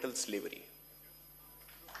prolonged mental slavery.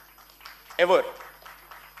 Ever.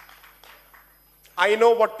 I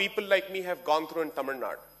know what people like me have gone through in Tamil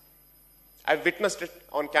Nadu. I've witnessed it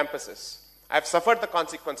on campuses. I've suffered the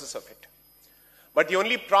consequences of it. But the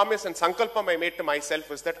only promise and sankalpam I made to myself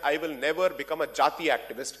was that I will never become a jati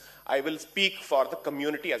activist. I will speak for the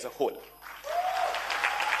community as a whole.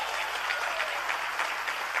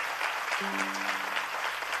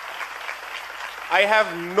 I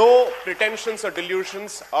have no pretensions or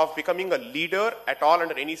delusions of becoming a leader at all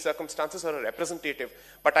under any circumstances or a representative,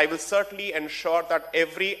 but I will certainly ensure that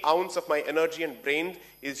every ounce of my energy and brain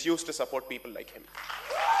is used to support people like him.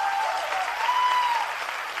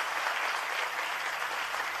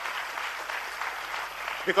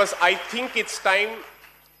 Because I think it's time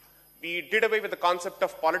we did away with the concept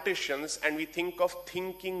of politicians and we think of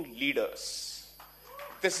thinking leaders.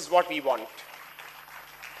 This is what we want.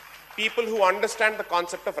 People who understand the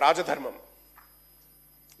concept of Rajadharmam.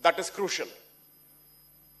 That is crucial.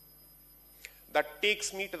 That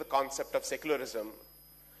takes me to the concept of secularism.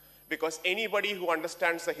 Because anybody who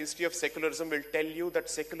understands the history of secularism will tell you that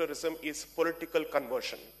secularism is political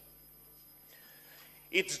conversion.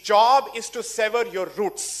 Its job is to sever your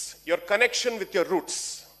roots, your connection with your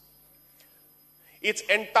roots. Its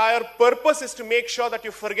entire purpose is to make sure that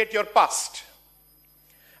you forget your past.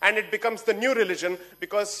 And it becomes the new religion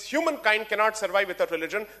because humankind cannot survive without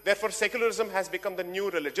religion. Therefore, secularism has become the new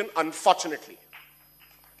religion, unfortunately.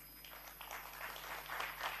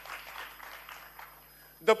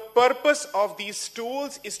 The purpose of these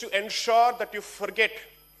tools is to ensure that you forget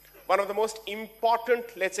one of the most important,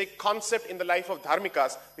 let's say, concept in the life of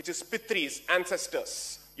dharmikas, which is pitris,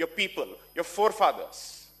 ancestors, your people, your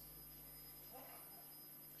forefathers.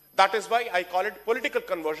 That is why I call it political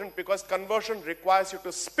conversion, because conversion requires you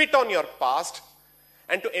to spit on your past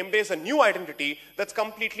and to embrace a new identity that's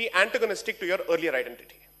completely antagonistic to your earlier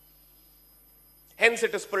identity. Hence,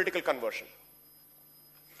 it is political conversion.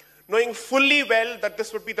 Knowing fully well that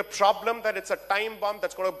this would be the problem, that it's a time bomb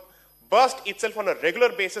that's going to burst itself on a regular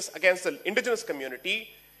basis against the indigenous community,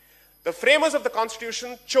 the framers of the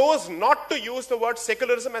Constitution chose not to use the word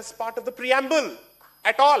secularism as part of the preamble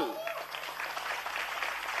at all.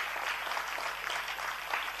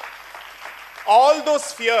 all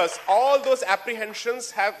those fears, all those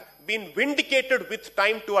apprehensions have been vindicated with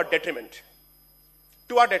time to our detriment.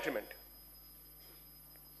 To our detriment.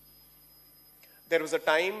 There was a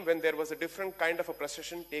time when there was a different kind of a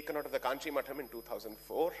procession taken out of the Kanchi Matham in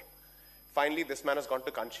 2004. Finally, this man has gone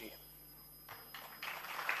to Kanchi.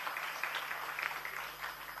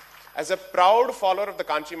 As a proud follower of the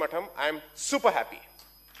Kanchi Matham, I am super happy.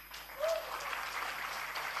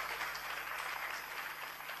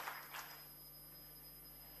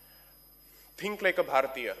 Think like a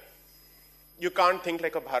Bharatiya. You can't think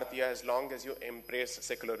like a Bharatiya as long as you embrace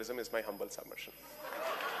secularism, is my humble submission.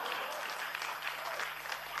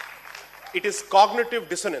 It is cognitive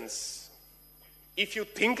dissonance. If you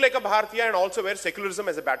think like a Bharatiya and also wear secularism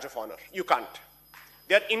as a badge of honor, you can't.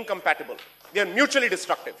 They are incompatible. They are mutually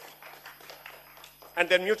destructive. And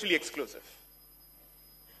they are mutually exclusive.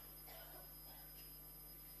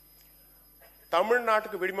 Tamil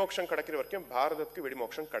Nadu vidimoksham kadakira varkum Bharatatku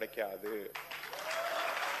vidimoksham kadakkadu.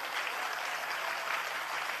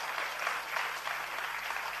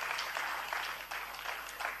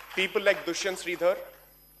 People like Dushyant Sridhar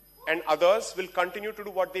and others will continue to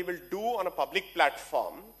do what they will do on a public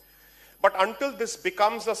platform. But until this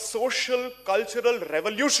becomes a social, cultural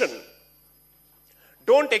revolution,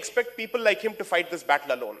 don't expect people like him to fight this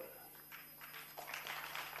battle alone.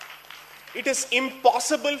 It is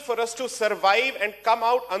impossible for us to survive and come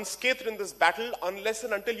out unscathed in this battle unless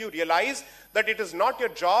and until you realize that it is not your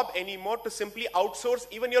job anymore to simply outsource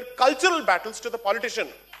even your cultural battles to the politician.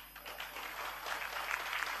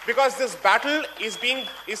 Because this battle is being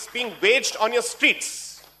waged on your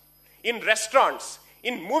streets, in restaurants,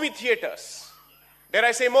 in movie theaters. Dare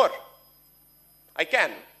I say more? I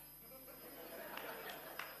can.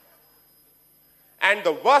 And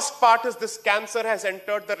the worst part is this cancer has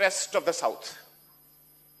entered the rest of the South.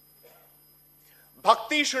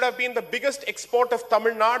 Bhakti should have been the biggest export of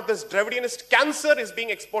Tamil Nadu. This Dravidianist cancer is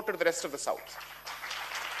being exported to the rest of the South.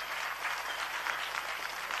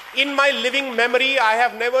 In my living memory, I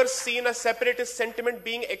have never seen a separatist sentiment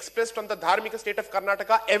being expressed on the Dharmika state of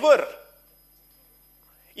Karnataka ever.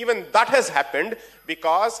 Even that has happened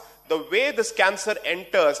because the way this cancer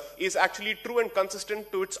enters is actually true and consistent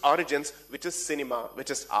to its origins, which is cinema, which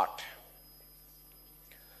is art.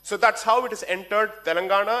 So that's how it has entered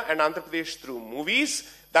Telangana and Andhra Pradesh through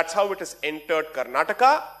movies. That's how it has entered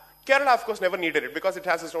Karnataka. Kerala, of course, never needed it because it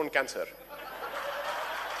has its own cancer.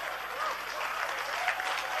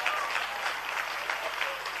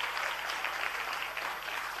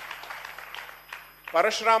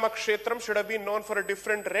 Parashurama Kshetram should have been known for a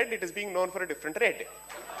different red. It is being known for a different red.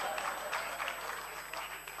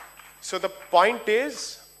 So the point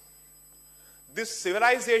is, this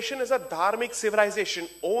civilization is a dharmic civilization.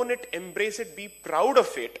 Own it, embrace it, be proud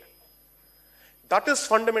of it. That is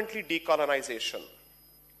fundamentally decolonization.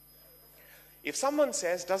 If someone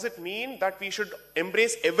says, does it mean that we should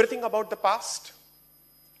embrace everything about the past?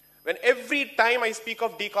 When every time I speak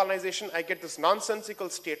of decolonization, I get this nonsensical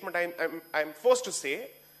statement I'm forced to say,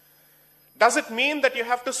 does it mean that you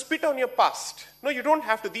have to spit on your past? No, you don't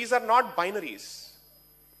have to. These are not binaries.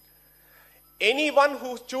 Anyone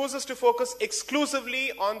who chooses to focus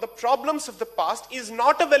exclusively on the problems of the past is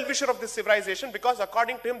not a well-wisher of this civilization because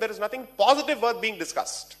according to him, there is nothing positive worth being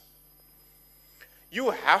discussed.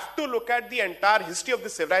 You have to look at the entire history of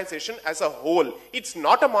this civilization as a whole. It's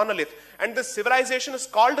not a monolith. And this civilization is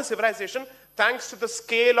called a civilization thanks to the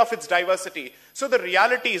scale of its diversity. So the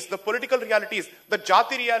realities, the political realities, the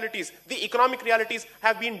jati realities, the economic realities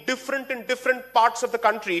have been different in different parts of the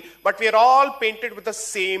country, but we are all painted with the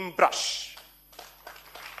same brush.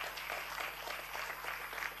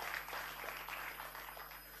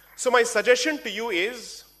 So my suggestion to you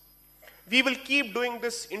is, we will keep doing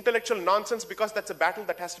this intellectual nonsense because that's a battle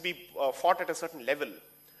that has to be fought at a certain level.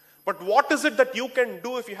 But what is it that you can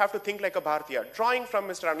do if you have to think like a Bharatiya? Drawing from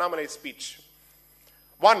Mr. Annamalai's speech.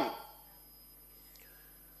 1.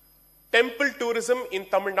 Temple tourism in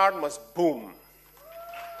Tamil Nadu must boom.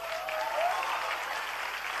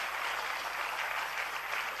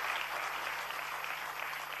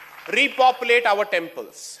 Repopulate our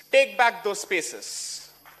temples. Take back those spaces.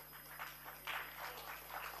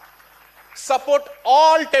 Support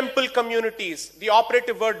all temple communities, the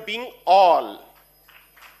operative word being all.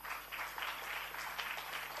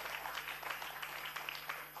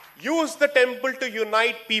 Use the temple to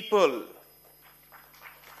unite people.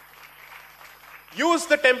 Use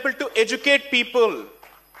the temple to educate people.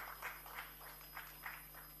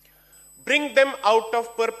 Bring them out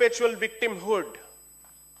of perpetual victimhood.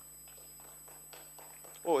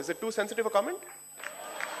 Oh, is it too sensitive a comment?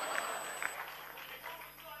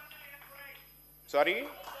 Sorry?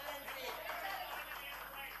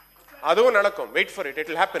 Aduvum nadakkum. Wait for it. It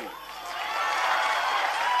will happen.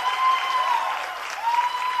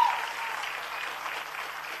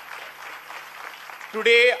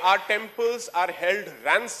 Today, our temples are held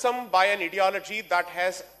ransom by an ideology that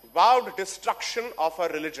has vowed destruction of our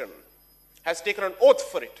religion, has taken an oath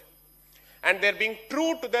for it. And they're being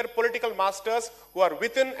true to their political masters who are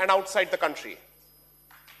within and outside the country.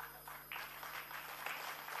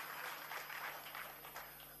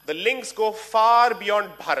 The links go far beyond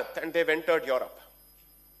Bharat, and they've entered Europe.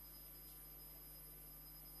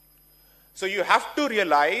 So you have to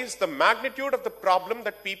realize the magnitude of the problem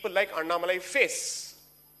that people like Annamalai face.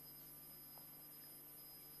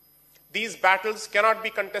 These battles cannot be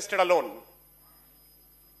contested alone.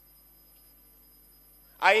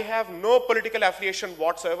 I have no political affiliation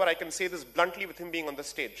whatsoever. I can say this bluntly with him being on the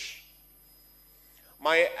stage.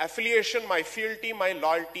 My affiliation, my fealty, my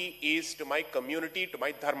loyalty is to my community, to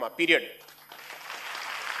my dharma, period.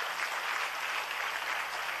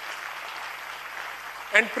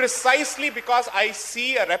 And precisely because I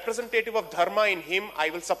see a representative of dharma in him, I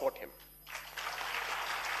will support him.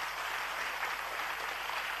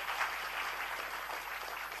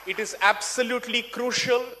 It is absolutely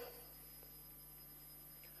crucial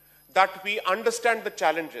that we understand the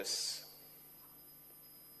challenges.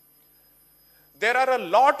 There are a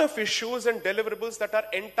lot of issues and deliverables that are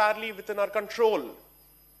entirely within our control.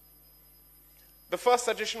 The first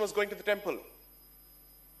suggestion was going to the temple.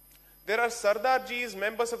 There are Sardarjis,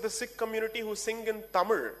 members of the Sikh community who sing in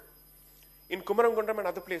Tamil, in Kumarangundam and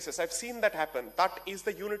other places. I've seen that happen. That is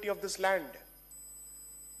the unity of this land.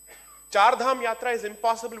 Char Dham Yatra is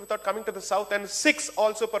impossible without coming to the south, and Sikhs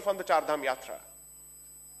also perform the Char Dham Yatra.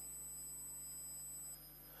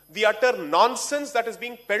 The utter nonsense that is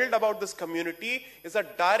being peddled about this community is a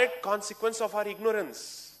direct consequence of our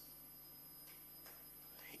ignorance.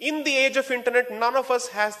 In the age of internet, none of us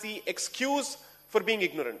has the excuse for being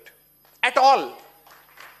ignorant. At all.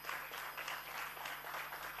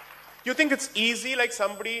 You think it's easy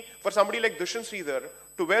for somebody like Dushyant Sridhar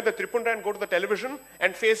to wear the Tripunda and go to the television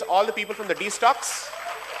and face all the people from the D-stocks?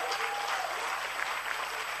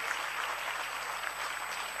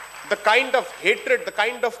 The kind of hatred, the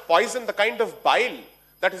kind of poison, the kind of bile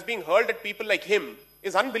that is being hurled at people like him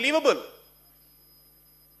is unbelievable.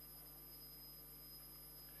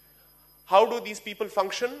 How do these people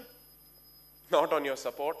function? Not on your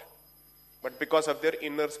support, but because of their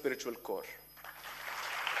inner spiritual core.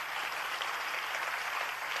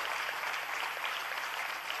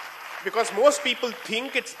 Because most people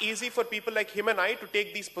think it's easy for people like him and I to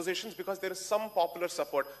take these positions because there is some popular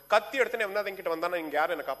support. None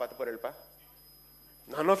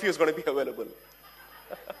of you is going to be available.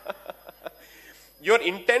 Your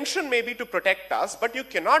intention may be to protect us, but you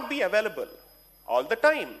cannot be available all the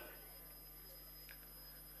time.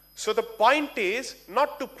 So the point is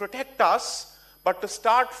not to protect us, but to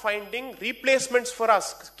start finding replacements for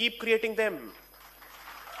us. Keep creating them.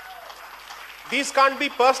 These can't be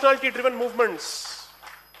personality-driven movements.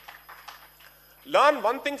 Learn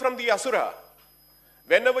one thing from the Asura.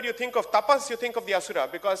 Whenever you think of tapas, you think of the Asura,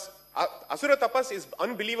 because Asura tapas is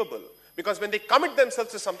unbelievable. Because when they commit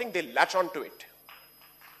themselves to something, they latch on to it.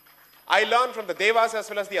 I learn from the Devas as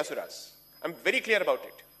well as the Asuras. I'm very clear about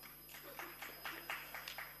it.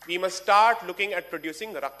 We must start looking at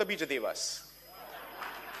producing Raktabija Devas.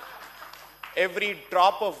 Every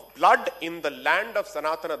drop of blood in the land of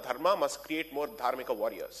Sanatana Dharma must create more Dharmika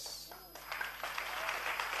warriors.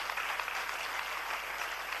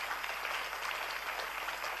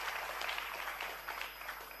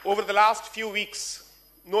 Over the last few weeks,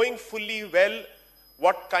 knowing fully well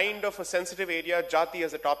what kind of a sensitive area Jati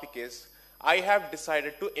as a topic is, I have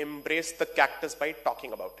decided to embrace the cactus by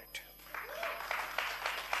talking about it.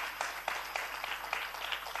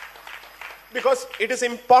 Because it is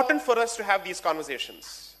important for us to have these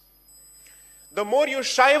conversations. The more you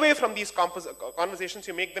shy away from these conversations,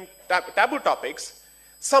 you make them taboo topics,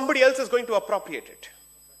 somebody else is going to appropriate it.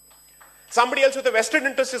 Somebody else with a vested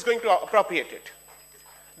interest is going to appropriate it.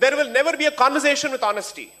 There will never be a conversation with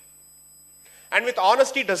honesty. And with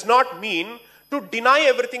honesty does not mean to deny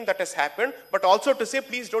everything that has happened, but also to say,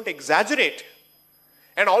 please don't exaggerate.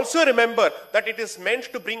 And also remember that it is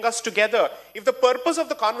meant to bring us together. If the purpose of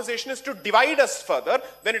the conversation is to divide us further,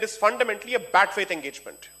 then it is fundamentally a bad faith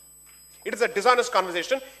engagement. It is a dishonest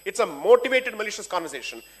conversation. It's a motivated, malicious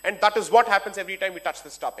conversation. And that is what happens every time we touch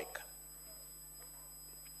this topic.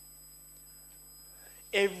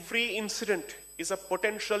 Every incident is a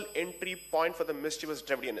potential entry point for the mischievous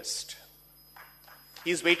Dravidianist.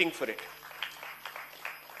 He is waiting for it.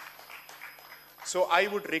 So I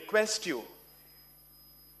would request you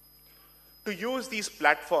to use these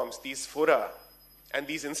platforms, these fora, and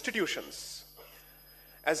these institutions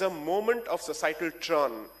as a moment of societal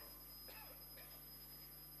churn.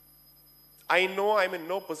 I know I'm in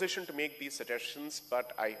no position to make these suggestions,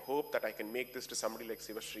 but I hope that I can make this to somebody like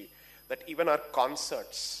Sivashree, that even our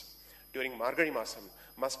concerts during Margari Masam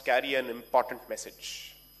must carry an important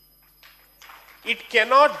message. It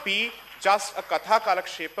cannot be just a Katha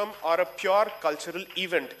Kalakshepam or a pure cultural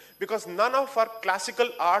event, because none of our classical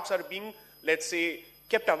arts are being, let's say,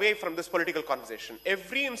 kept away from this political conversation.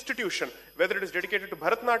 Every institution, whether it is dedicated to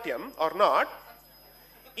Bharatanatyam or not,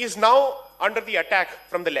 is now under the attack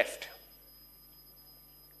from the left.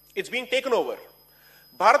 It's being taken over.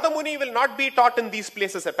 Bharata Muni will not be taught in these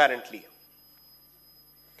places, apparently.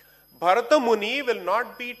 Bharata Muni will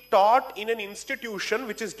not be taught in an institution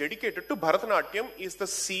which is dedicated to Bharatanatyam, is the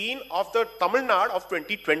scene of the Tamil Nadu of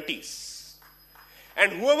 2020s.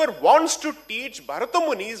 And whoever wants to teach Bharata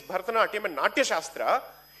Muni's Bharatanatyam and Natya Shastra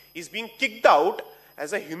is being kicked out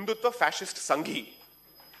as a Hindutva fascist Sanghi.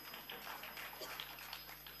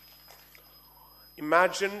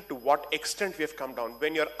 Imagine to what extent we have come down.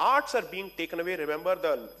 When your arts are being taken away, remember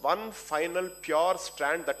the one final pure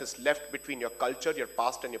strand that is left between your culture, your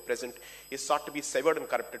past and your present is sought to be severed and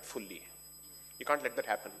corrupted fully. You can't let that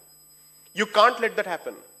happen. You can't let that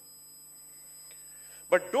happen.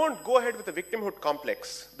 But don't go ahead with the victimhood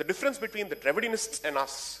complex. The difference between the Dravidianists and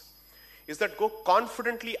us is that go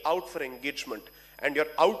confidently out for engagement, and your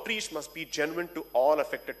outreach must be genuine to all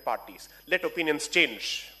affected parties. Let opinions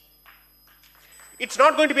change. It's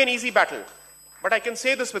not going to be an easy battle, but I can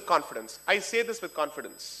say this with confidence. I say this with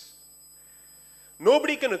confidence.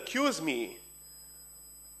 Nobody can accuse me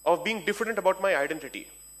of being different about my identity,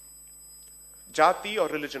 jati or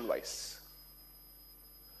religion-wise.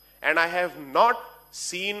 And I have not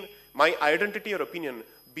seen my identity or opinion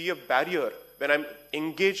be a barrier when I'm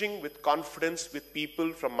engaging with confidence with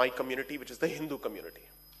people from my community, which is the Hindu community,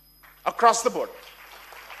 across the board.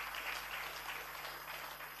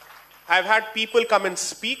 I've had people come and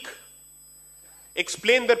speak,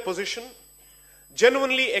 explain their position,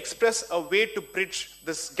 genuinely express a way to bridge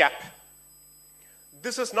this gap.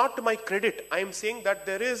 This is not to my credit. I am saying that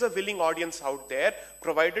there is a willing audience out there,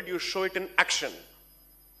 provided you show it in action.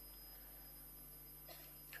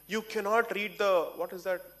 You cannot read the, what is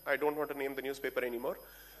that? I don't want to name the newspaper anymore,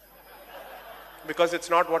 because it's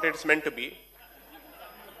not what it's meant to be.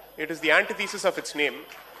 It is the antithesis of its name.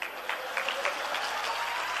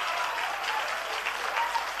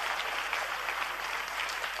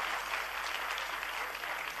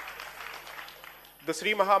 The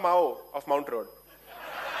Sri Maha Mao of Mount Road.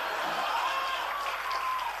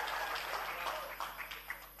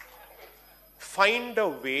 Find a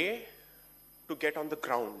way to get on the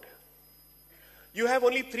ground. You have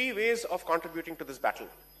only 3 ways of contributing to this battle.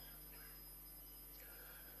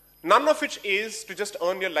 None of which is to just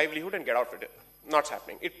earn your livelihood and get out with it. Not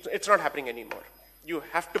happening. It's not happening anymore. You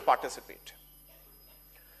have to participate.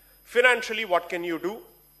 Financially, what can you do?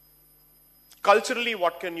 Culturally,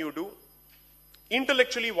 what can you do?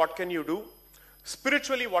 Intellectually, what can you do?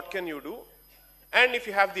 Spiritually, what can you do? And if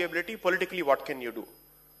you have the ability, politically, what can you do?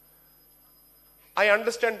 I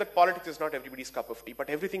understand that politics is not everybody's cup of tea, but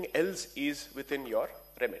everything else is within your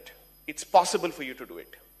remit. It's possible for you to do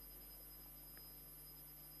it.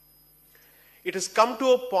 It has come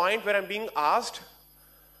to a point where I'm being asked,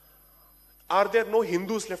 are there no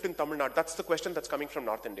Hindus left in Tamil Nadu? That's the question that's coming from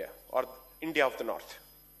North India, or India of the North.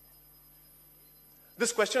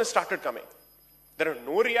 This question has started coming. There are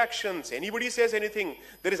no reactions. Anybody says anything.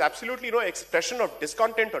 There is absolutely no expression of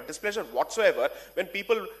discontent or displeasure whatsoever when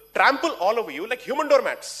people trample all over you like human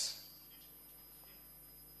doormats.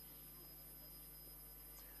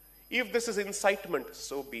 If this is incitement,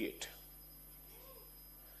 so be it.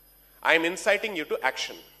 I am inciting you to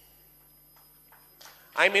action.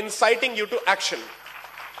 I am inciting you to action.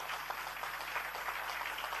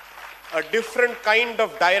 A different kind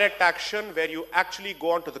of direct action where you actually go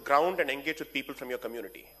onto the ground and engage with people from your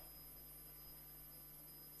community.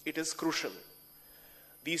 It is crucial.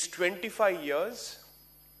 These 25 years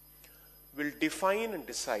will define and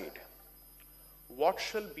decide what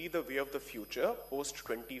shall be the way of the future post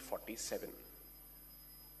 2047.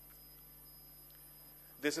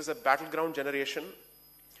 This is a battleground generation.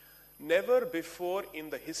 Never before in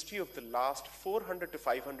the history of the last 400 to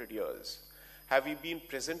 500 years have we been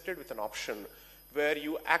presented with an option where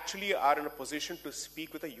you actually are in a position to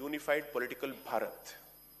speak with a unified political Bharat.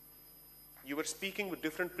 You were speaking with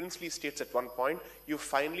different princely states at one point. You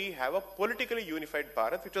finally have a politically unified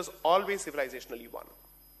Bharat, which was always civilizationally one.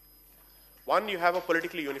 One, you have a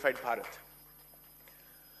politically unified Bharat.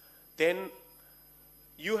 Then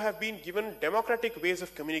You have been given democratic ways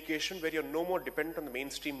of communication where you're no more dependent on the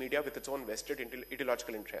mainstream media with its own vested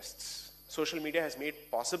ideological interests. Social media has made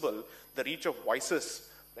possible the reach of voices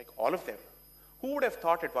like all of them. Who would have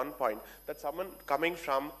thought at one point that someone coming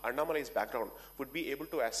from Annamalai's background would be able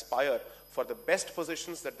to aspire for the best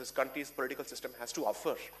positions that this country's political system has to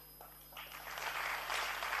offer?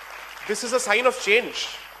 This is a sign of change.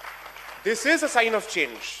 This is a sign of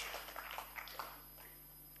change.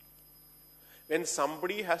 When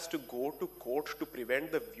somebody has to go to court to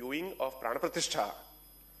prevent the viewing of Prana Pratishtha,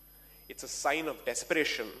 it's a sign of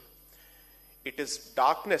desperation. It is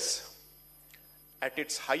darkness at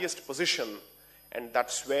its highest position, and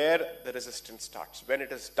that's where the resistance starts. When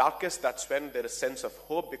it is darkest, that's when there is a sense of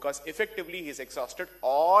hope, because effectively he's exhausted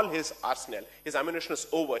all his arsenal. His ammunition is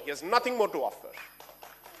over. He has nothing more to offer.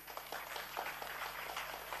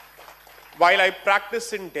 While I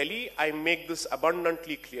practice in Delhi, I make this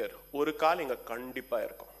abundantly clear. Oru kaal inga kandipa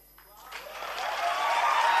irukum.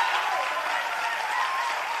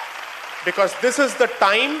 Because this is the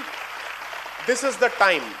time.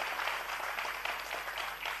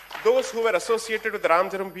 Those who were associated with the Ram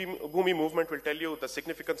Janmabhoomi movement will tell you the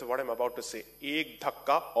significance of what I'm about to say. Ek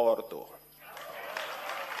dhakka aur do.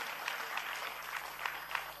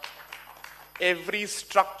 Every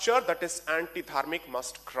structure that is anti-dharmic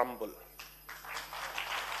must crumble.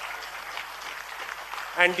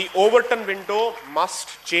 And the Overton window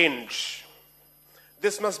must change.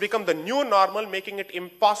 This must become the new normal, making it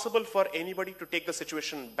impossible for anybody to take the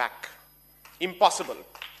situation back. Impossible.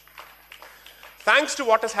 Thanks to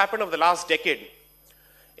what has happened over the last decade,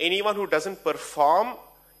 anyone who doesn't perform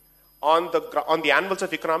on the anvils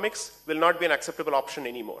of economics will not be an acceptable option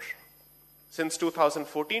anymore. Since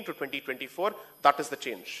 2014 to 2024, that is the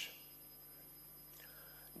change.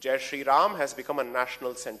 Jai Shri Ram has become a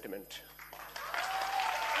national sentiment.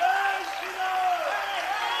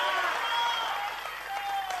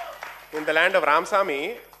 In the land of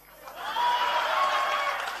Ramsamy,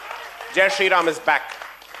 Jai Shri Ram is back.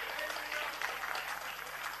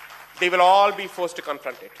 They will all be forced to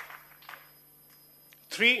confront it.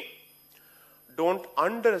 3, don't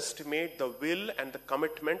underestimate the will and the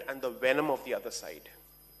commitment and the venom of the other side.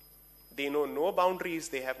 They know no boundaries,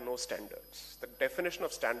 they have no standards. The definition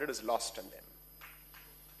of standard is lost on them.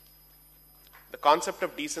 The concept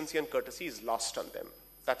of decency and courtesy is lost on them.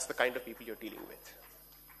 That's the kind of people you're dealing with.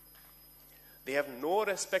 They have no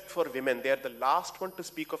respect for women. They are the last one to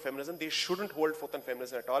speak of feminism. They shouldn't hold forth on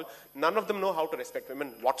feminism at all. None of them know how to respect women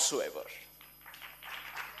whatsoever.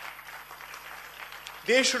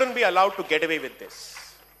 They shouldn't be allowed to get away with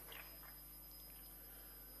this.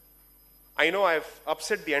 I know I've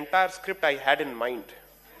upset the entire script I had in mind.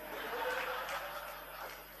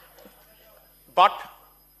 But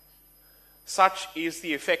such is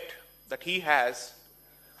the effect that he has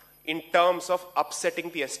in terms of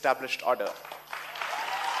upsetting the established order.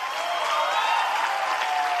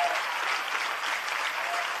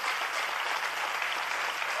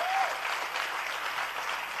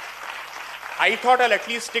 I thought I'll at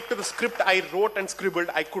least stick to the script I wrote and scribbled.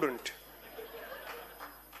 I couldn't.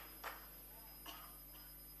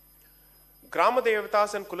 Grama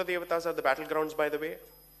Devatas and Kula Devatas are the battlegrounds, by the way.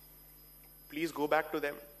 Please go back to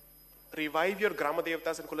them. Revive your Grama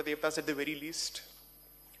Devatas and Kula Devatas at the very least.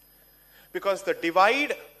 Because the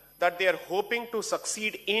divide that they are hoping to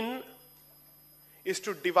succeed in is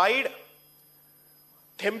to divide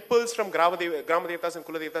temples from Grama Devatas and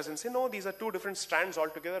Kula Devatas and say, no, these are two different strands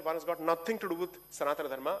altogether. One has got nothing to do with Sanatana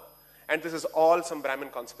Dharma, and this is all some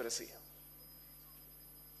Brahmin conspiracy.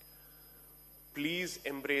 Please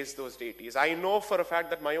embrace those deities. I know for a fact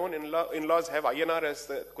that my own in-laws have Ayyanar as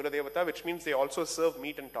the Kula Devata, which means they also serve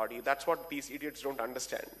meat and toddy. That's what these idiots don't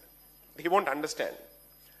understand. They won't understand.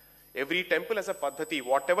 Every temple has a paddhati.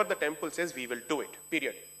 Whatever the temple says, we will do it.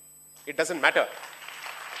 Period. It doesn't matter.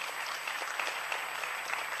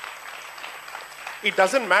 It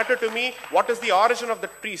doesn't matter to me what is the origin of the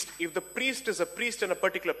priest. If the priest is a priest in a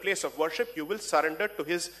particular place of worship, you will surrender to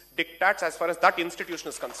his diktats as far as that institution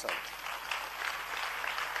is concerned.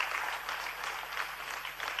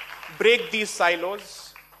 Break these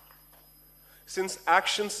silos. Since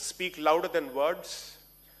actions speak louder than words,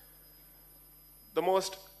 the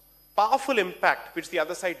most powerful impact which the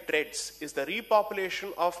other side dreads is the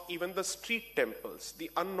repopulation of even the street temples, the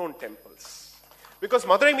unknown temples. Because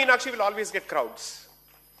Madurai Meenakshi will always get crowds.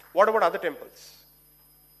 What about other temples?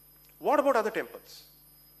 What about other temples?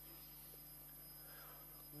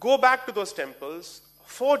 Go back to those temples,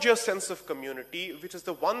 forge your sense of community, which is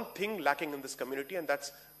the one thing lacking in this community, and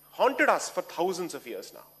that's haunted us for thousands of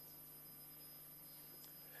years now.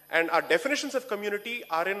 And our definitions of community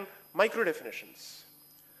are in micro definitions.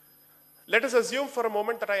 Let us assume for a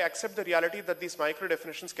moment that I accept the reality that these micro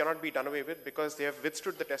definitions cannot be done away with because they have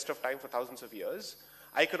withstood the test of time for thousands of years.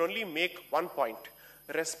 I can only make one point: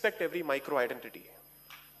 respect every micro identity.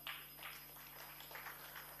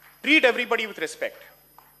 Treat everybody with respect.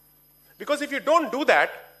 Because if you don't do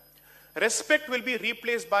that, respect will be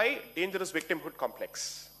replaced by dangerous victimhood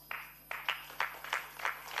complex.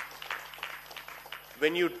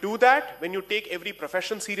 When you do that, when you take every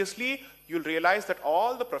profession seriously, you'll realize that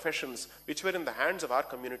all the professions which were in the hands of our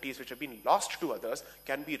communities, which have been lost to others,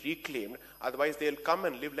 can be reclaimed. Otherwise, they'll come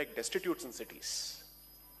and live like destitutes in cities.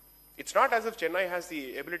 It's not as if Chennai has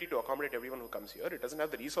the ability to accommodate everyone who comes here. It doesn't have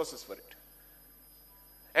the resources for it.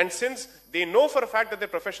 And since they know for a fact that their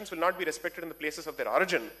professions will not be respected in the places of their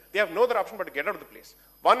origin, they have no other option but to get out of the place.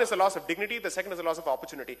 One is a loss of dignity, the second is a loss of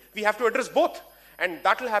opportunity. We have to address both. And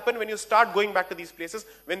that will happen when you start going back to these places,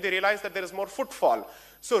 when they realize that there is more footfall.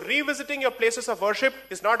 So revisiting your places of worship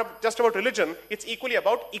is not just about religion, it's equally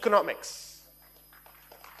about economics.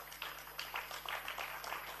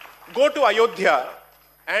 Go to Ayodhya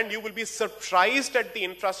and you will be surprised at the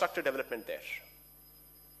infrastructure development there.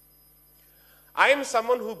 I am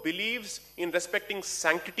someone who believes in respecting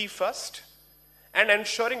sanctity first and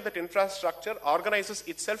ensuring that infrastructure organizes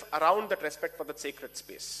itself around that respect for that sacred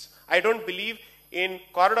space. I don't believe in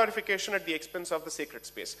corridorification at the expense of the sacred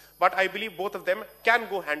space. But I believe both of them can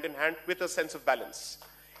go hand in hand with a sense of balance.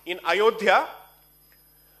 In Ayodhya,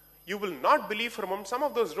 you will not believe for a moment, some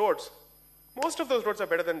of those roads, most of those roads are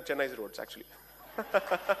better than Chennai's roads actually.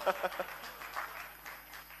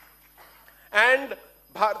 And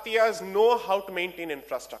Bharatiyas know how to maintain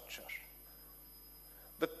infrastructure.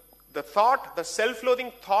 The thought, the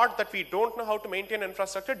self-loathing thought that we don't know how to maintain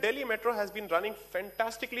infrastructure, Delhi Metro has been running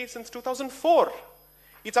fantastically since 2004.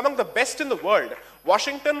 It's among the best in the world.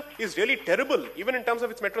 Washington is really terrible, even in terms of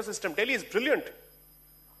its metro system. Delhi is brilliant.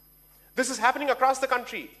 This is happening across the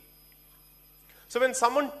country. So when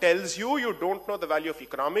someone tells you you don't know the value of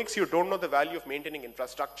economics, you don't know the value of maintaining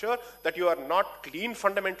infrastructure, that you are not clean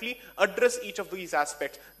fundamentally, address each of these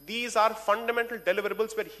aspects. These are fundamental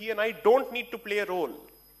deliverables where he and I don't need to play a role.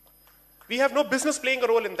 We have no business playing a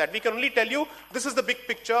role in that. We can only tell you, this is the big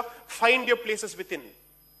picture, find your places within.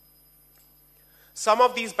 Some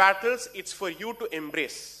of these battles, it's for you to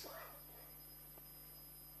embrace.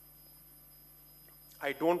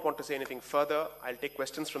 I don't want to say anything further. I'll take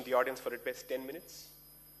questions from the audience for at best 10 minutes,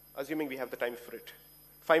 assuming we have the time for it.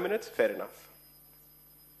 5 minutes? Fair enough.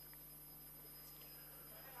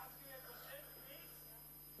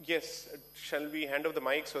 Yes, shall we hand over the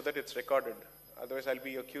mic so that it's recorded? Otherwise, I'll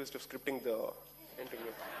be accused of scripting the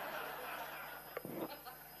interview.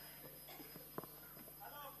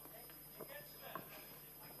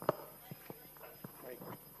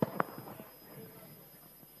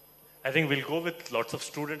 I think we'll go with lots of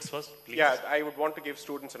students first, please. Yeah, I would want to give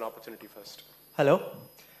students an opportunity first. Hello.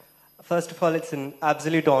 First of all, it's an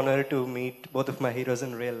absolute honor to meet both of my heroes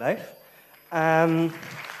in real life.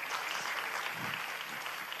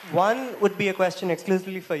 One would be a question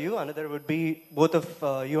exclusively for you. Another would be both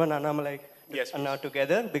of you and Annamalai Anna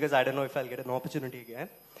together, because I don't know if I'll get an opportunity again.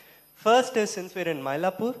 First is, since we're in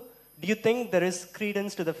Mylapore, do you think there is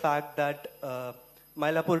credence to the fact that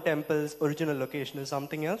Mylapore temple's original location is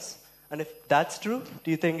something else? And if that's true,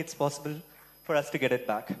 do you think it's possible for us to get it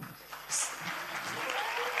back?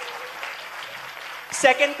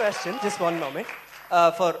 Second question, just one moment,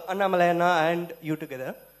 for Annamalai Anna and you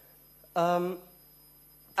together.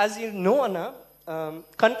 As you know, Anna,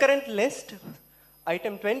 concurrent list,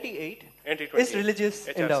 item 28, is religious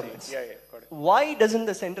endowments. Yeah, got it. Why doesn't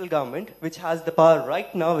the central government, which has the power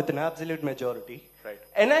right now with an absolute majority,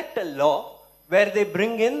 enact a law where they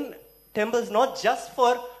bring in temples not just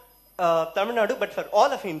for Tamil Nadu, but for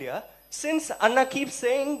all of India? Since Anna keeps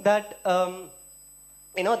saying that,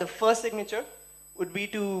 the first signature would be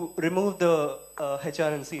to remove the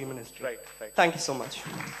HR&C ministry. Right. Thank you so much.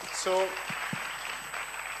 So,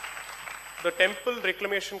 the temple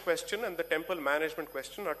reclamation question and the temple management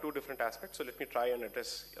question are two different aspects. So let me try and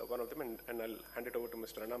address one of them, and I'll hand it over to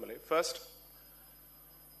Mr. Annamalai. First,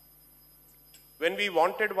 when we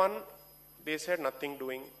wanted one, they said nothing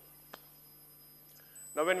doing.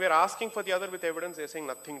 Now when we're asking for the other with evidence, they're saying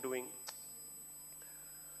nothing doing.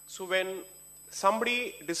 So when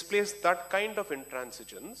somebody displays that kind of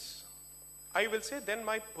intransigence, I will say then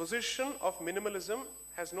my position of minimalism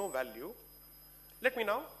has no value. Let me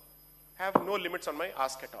now have no limits on my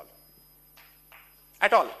ask at all.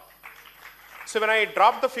 At all. So when I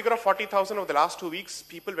dropped the figure of 40,000 over the last 2 weeks,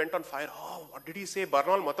 people went on fire. Oh, what did he say?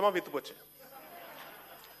 Barnaul Matama vittu poche.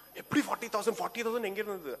 Eppadi 40,000 enga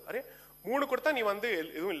irundhathu? Are 3 kodutha nee vandu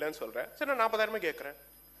edhum illennu solra. Seri na 40,000 kekkuren.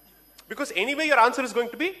 Because anyway your answer is going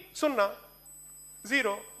to be sunnah,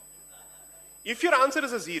 0. If your answer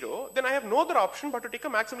is a 0, then I have no other option but to take a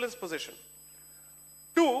maximalist position.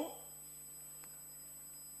 2,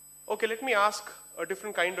 okay, let me ask a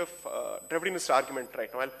different kind of Dravidianist argument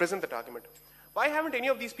right now. I'll present that argument. Why haven't any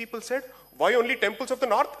of these people said, why only temples of the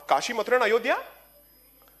north, Kashi, Mathura and Ayodhya?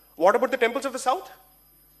 What about the temples of the south?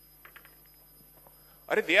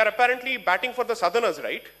 They are apparently batting for the southerners,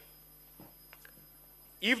 right?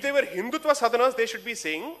 If they were Hindutva southerners, they should be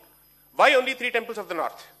saying, why only 3 temples of the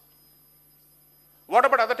north? What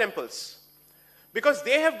about other temples? Because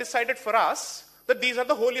they have decided for us that these are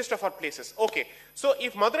the holiest of our places. Okay, so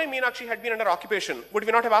if Madurai Meenakshi had been under occupation, would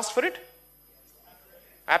we not have asked for it?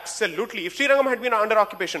 Absolutely. If Srirangam had been under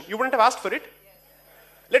occupation, you wouldn't have asked for it?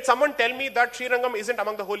 Let someone tell me that Srirangam isn't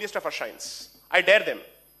among the holiest of our shrines. I dare them.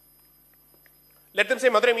 Let them say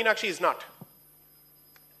Madurai Meenakshi is not.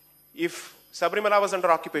 If Sabrimala was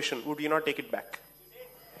under occupation, would you not take it back?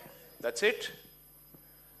 That's it.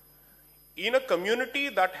 In a community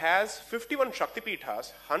that has 51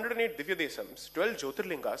 Shaktipeethas, 108 Divyadesams, 12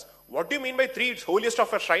 Jyotirlingas, what do you mean by 3 holiest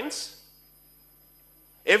of our shrines?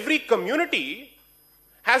 Every community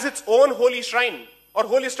has its own holy shrine or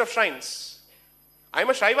holiest of shrines. I'm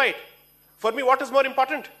a Shaivite. For me, what is more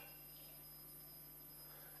important?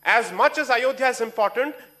 As much as Ayodhya is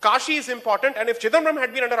important, Kashi is important, and if Chidambaram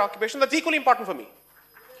had been under occupation, that's equally important for me.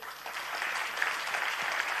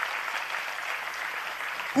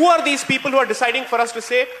 Who are these people who are deciding for us to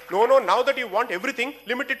say, no, now that you want everything,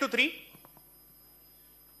 limit it to 3?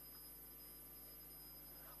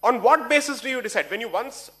 On what basis do you decide? When you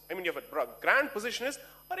you have a grand position is,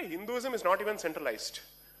 Hinduism is not even centralized.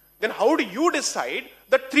 Then how do you decide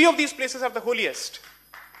that 3 of these places are the holiest?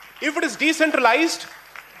 If it is decentralized,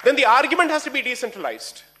 then the argument has to be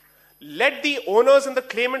decentralized. Let the owners and the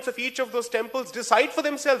claimants of each of those temples decide for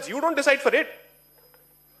themselves. You don't decide for it.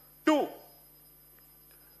 2,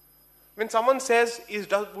 when someone says,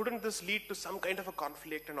 wouldn't this lead to some kind of a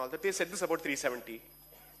conflict and all that? They said this about 370.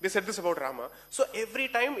 They said this about Rama. So every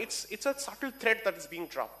time it's a subtle thread that is being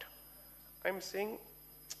dropped. I'm saying,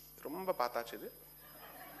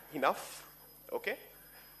 enough. Okay?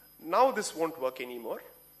 Now this won't work anymore.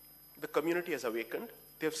 The community has awakened.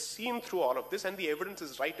 They have seen through all of this, and the evidence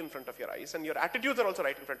is right in front of your eyes, and your attitudes are also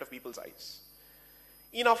right in front of people's eyes.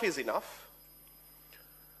 Enough is enough.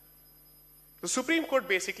 The Supreme Court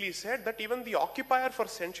basically said that even the occupier for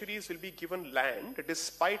centuries will be given land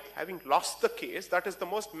despite having lost the case. That is the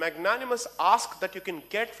most magnanimous ask that you can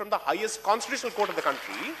get from the highest constitutional court of the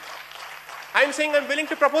country. I'm saying I'm willing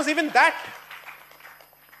to propose even that.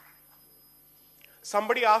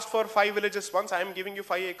 Somebody asked for 5 villages once. I am giving you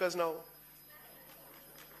 5 acres now.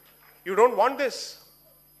 You don't want this.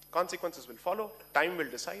 Consequences will follow. Time will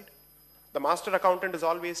decide. The master accountant is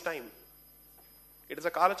always time. It is a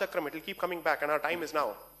Kala Chakram. It will keep coming back, and our time is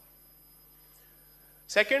now.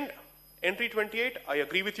 Second, entry 28, I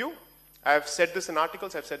agree with you. I have said this in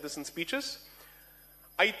articles, I have said this in speeches.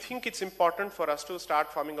 I think it's important for us to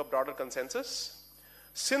start forming a broader consensus.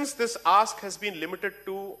 Since this ask has been limited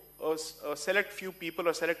to a select few people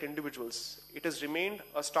or select individuals, it has remained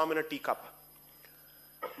a storm in a teacup.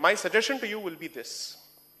 My suggestion to you will be this.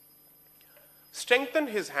 Strengthen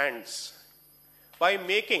his hands by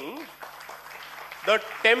making the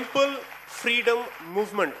temple freedom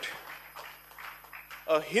movement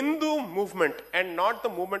a Hindu movement and not the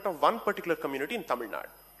movement of one particular community in Tamil Nadu.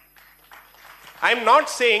 I am not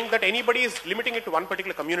saying that anybody is limiting it to one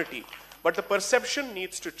particular community, but the perception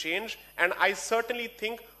needs to change, and I certainly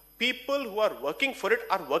think people who are working for it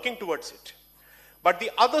are working towards it. But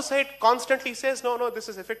the other side constantly says, no, this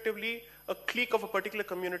is effectively a clique of a particular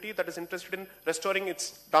community that is interested in restoring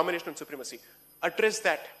its domination and supremacy. Address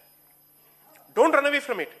that. Don't run away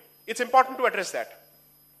from it. It's important to address that.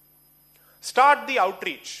 Start the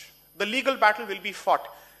outreach. The legal battle will be fought.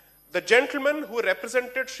 The gentleman who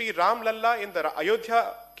represented Sri Ram Lalla in the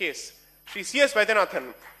Ayodhya case, Sri C.S.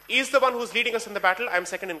 Vaidyanathan, is the one who's leading us in the battle. I am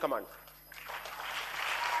second in command.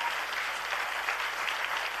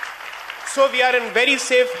 So we are in very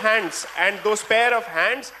safe hands, and those pair of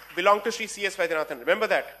hands belong to Sri C.S. Vaidyanathan. Remember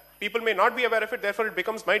that. People may not be aware of it, therefore it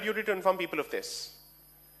becomes my duty to inform people of this.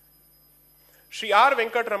 Sri R.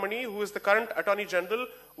 Venkatramani, who is the current Attorney General,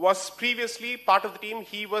 was previously part of the team.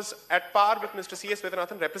 He was at par with Mr. C.S.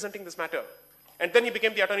 Vaidyanathan representing this matter. And then he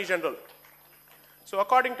became the Attorney General. So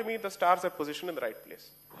according to me, the stars are positioned in the right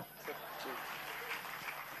place.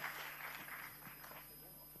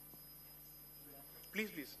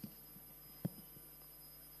 Please.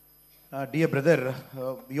 Dear brother,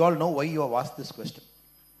 you all know why you have asked this question.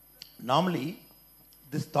 Normally,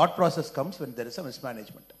 this thought process comes when there is a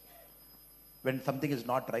mismanagement. when something is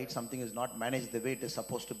not right, something is not managed the way it is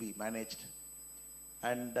supposed to be managed.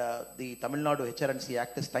 And the Tamil Nadu HRNC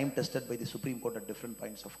Act is time tested by the Supreme Court at different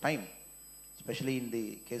points of time, especially in the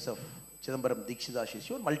case of Chidambaram Deekshida's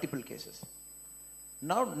issue, multiple cases.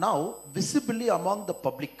 Now, visibly among the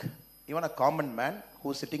public, even a common man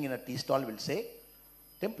who is sitting in a tea stall will say,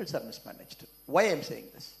 temples are mismanaged. Why I am saying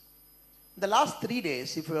this? In the last 3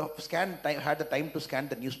 days, if you have had the time to scan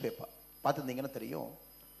the newspaper, பார்த்துருந்தீங்கன்னா தெரியும்,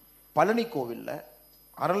 பழனி கோவிலில்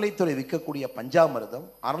அறநிலைத்துறை விற்கக்கூடிய பஞ்சாமிர்தம்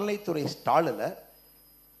அறநிலைத்துறை ஸ்டாலில்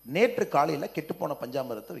நேற்று காலையில் கெட்டுப்போன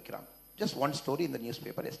பஞ்சாமிர்தத்தை விற்கிறாங்க. Just one story in the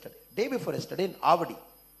newspaper yesterday. Day before yesterday in Avadi,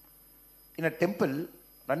 in a temple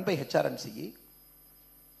run by HRNCE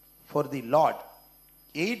for the Lord,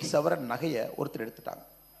 8 சவரன் நகையை ஒருத்தர் எடுத்துட்டாங்க.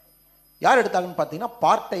 யார் எடுத்தாங்கன்னு பார்த்தீங்கன்னா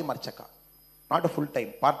part time archaka, not a full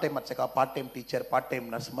time, part time archaka, part time teacher, part time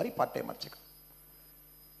nurse மாதிரி part time archaka.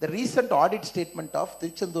 The recent audit statement of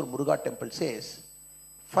Tiruchendur Muruga temple says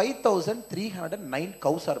 5,309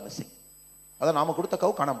 cows are missing. அதான் நாம கொடுத்த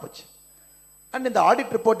கவு காணாம போச்சு. And in the audit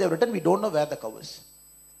report they have written, we don't know where the cow is.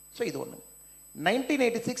 So இது ஒன்று.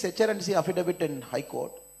 1986 HRNC affidavit in High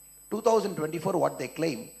Court, 2024 what they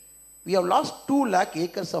claim, we have lost 2 lakh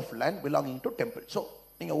acres of land belonging to temple. So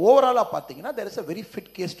நீங்க ஓவராலா பார்த்தீங்கன்னா there is a very fit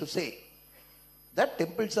case to say that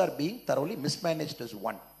temples are being thoroughly mismanaged as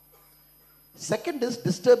one. Second is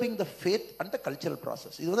disturbing the faith and the cultural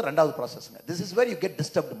process. இது வந்து ரெண்டாவது ப்ராசஸ்ங்க. This is where you get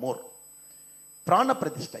disturbed more. Prana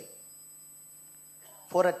Pradishtai.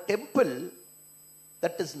 For a temple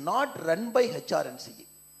that is not run by HRNCE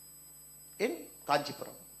in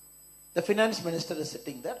Kanchipuram, the finance minister is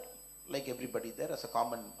sitting there, like everybody there as a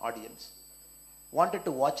common audience, wanted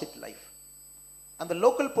to watch it live. And the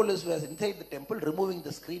local police was inside the temple removing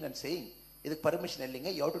the screen and saying, இதுக்கு permission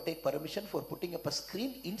இல்லைங்க, you have to take permission for putting up a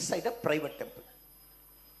screen inside a private temple.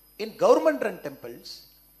 In government run temples,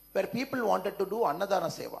 where people wanted to do Annadana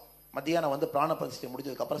Seva, மத்தியானம் வந்து பிராண பிரதிஷ்டை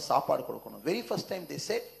முடிஞ்சதுக்கு அப்புறம் சாப்பாடு கொடுக்கணும். Very first time they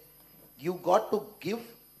said, you got to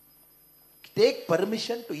take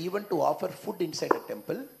permission to even to offer food inside a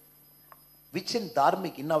temple, which in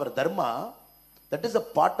dharmic, in our dharma, that is a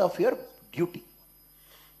part of your duty.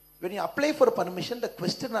 When you apply for permission, the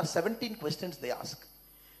question are 17 questions they ask.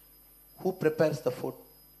 Who prepares the food,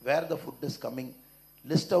 where the food is coming,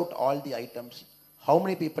 list out all the items, how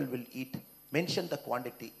many people will eat, mention the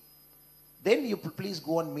quantity. Then you please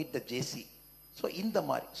go and meet the JC. So in the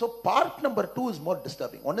Mari. So part number 2 is more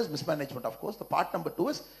disturbing. One is mismanagement, of course. The part number 2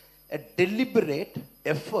 is a deliberate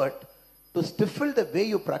effort to stifle the way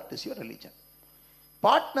you practice your religion.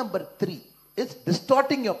 Part number 3 is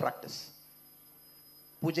distorting your practice.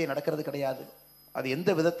 பூஜை நடக்கிறது கிடையாது, அது எந்த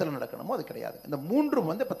விதத்தில் நடக்கணுமோ அது கிடையாது. இந்த மூன்றும்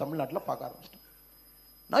வந்து இப்போ தமிழ்நாட்டில் பார்க்க ஆரம்பிச்சிட்டோம்.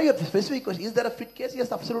 Now you have the specific question, is there a fit case? Yes,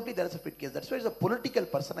 absolutely there is a fit case. That's why as a political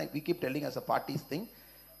person, we keep telling as a party's thing,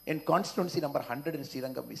 in constituency number 100 in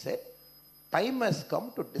Srirangam, we said, time has come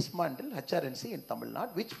to dismantle HRNC in Tamil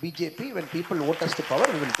Nadu, which BJP, when people vote us to power,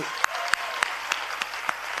 we will do.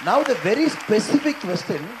 Now the very specific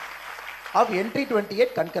question of entry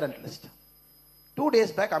 28 concurrent list. 2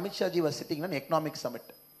 days back, Amit Shah ji was sitting in an economic summit.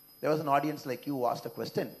 There was an audience like you who asked a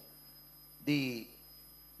question.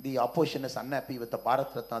 The opposition is unhappy with the Bharat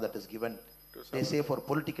Ratna that is given. They say for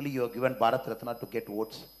politically you are given Bharat Ratna to get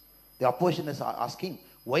votes. The opposition is asking,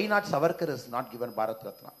 why not Savarkar is not given Bharat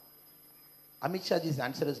Ratna? Amit Shah ji's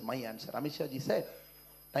answer is my answer. Amit Shah ji said,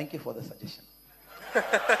 thank you for the suggestion.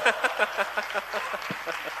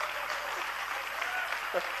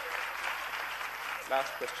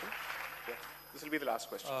 Last question. Yeah. This will be the last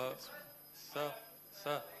question.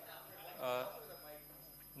 Sir.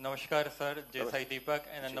 Namaskar, sir. Sai Deepak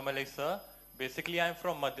and Annamalai, sir. Basically, I am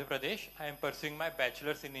from Madhya Pradesh. I am pursuing my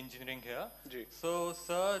bachelor's in engineering here. Ji. So,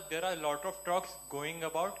 sir, there are a lot of talks going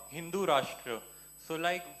about Hindu Rashtra. So,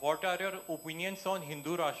 like, what are your opinions on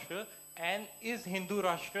Hindu Rashtra? And is Hindu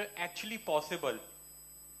Rashtra actually possible?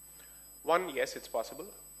 1, yes, it's possible.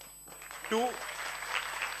 2,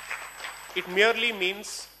 it merely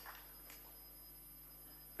means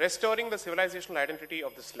restoring the civilizational identity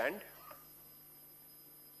of this land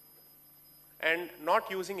and not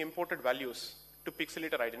using imported values to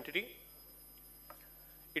pixelate our identity.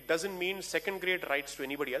 It doesn't mean second-grade rights to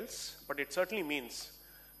anybody else, but it certainly means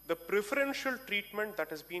the preferential treatment that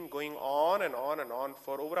has been going on and on and on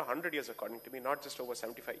for over 100 years, according to me, not just over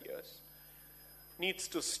 75 years, needs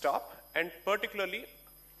to stop, and particularly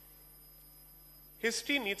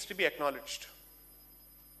history needs to be acknowledged.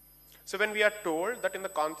 So when we are told that in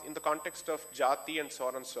the context of jati and so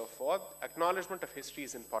on and so forth, acknowledgement of history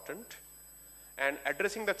is important and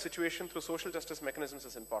addressing that situation through social justice mechanisms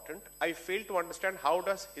is important, I fail to understand how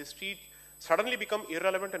does history suddenly become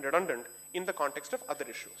irrelevant and redundant in the context of other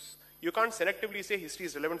issues. You can't selectively say history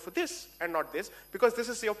is relevant for this and not this, because this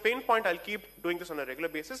is your pain point. I'll keep doing this on a regular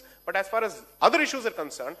basis. But as far as other issues are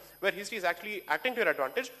concerned, where history is actually acting to your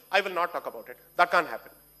advantage, I will not talk about it. That can't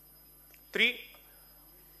happen. 3,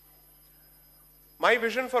 my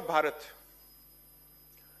vision for Bharat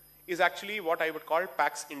is actually what I would call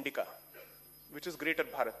Pax Indica, which is Greater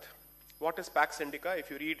Bharat. What is Pax Indica? If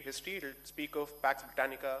you read history, it will speak of Pax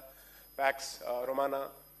Britannica, Pax Romana,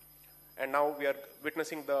 and now we are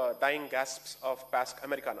witnessing the dying gasps of Pax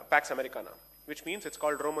Americana, which means it's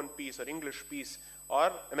called Roman peace or English peace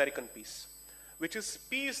or American peace, which is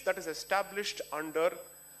peace that is established under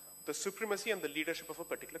the supremacy and the leadership of a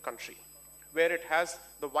particular country, where it has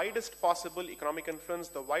the widest possible economic influence,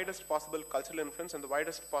 the widest possible cultural influence, and the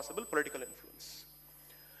widest possible political influence.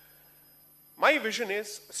 My vision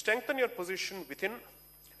is strengthen your position within,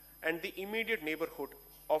 and the immediate neighborhood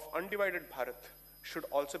of undivided Bharat should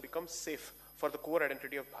also become safe for the core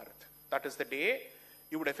identity of Bharat. That is the day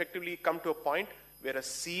you would effectively come to a point where a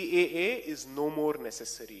CAA is no more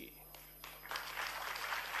necessary.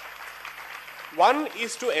 One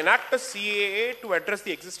is to enact a CAA to address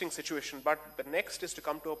the existing situation, but the next is to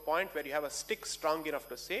come to a point where you have a stick strong enough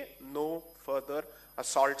to say no further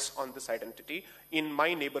assaults on this identity in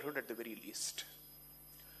my neighborhood at the very least.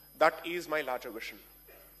 That is my larger vision.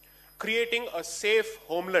 Creating a safe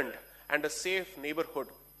homeland and a safe neighborhood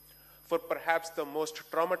for perhaps the most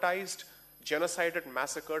traumatized, genocided,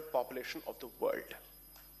 massacred population of the world.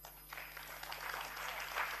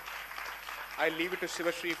 I'll leave it to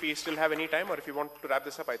Shivashri if we still have any time, or if you want to wrap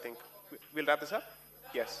this up, I think. We'll wrap this up?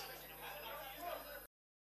 Yes.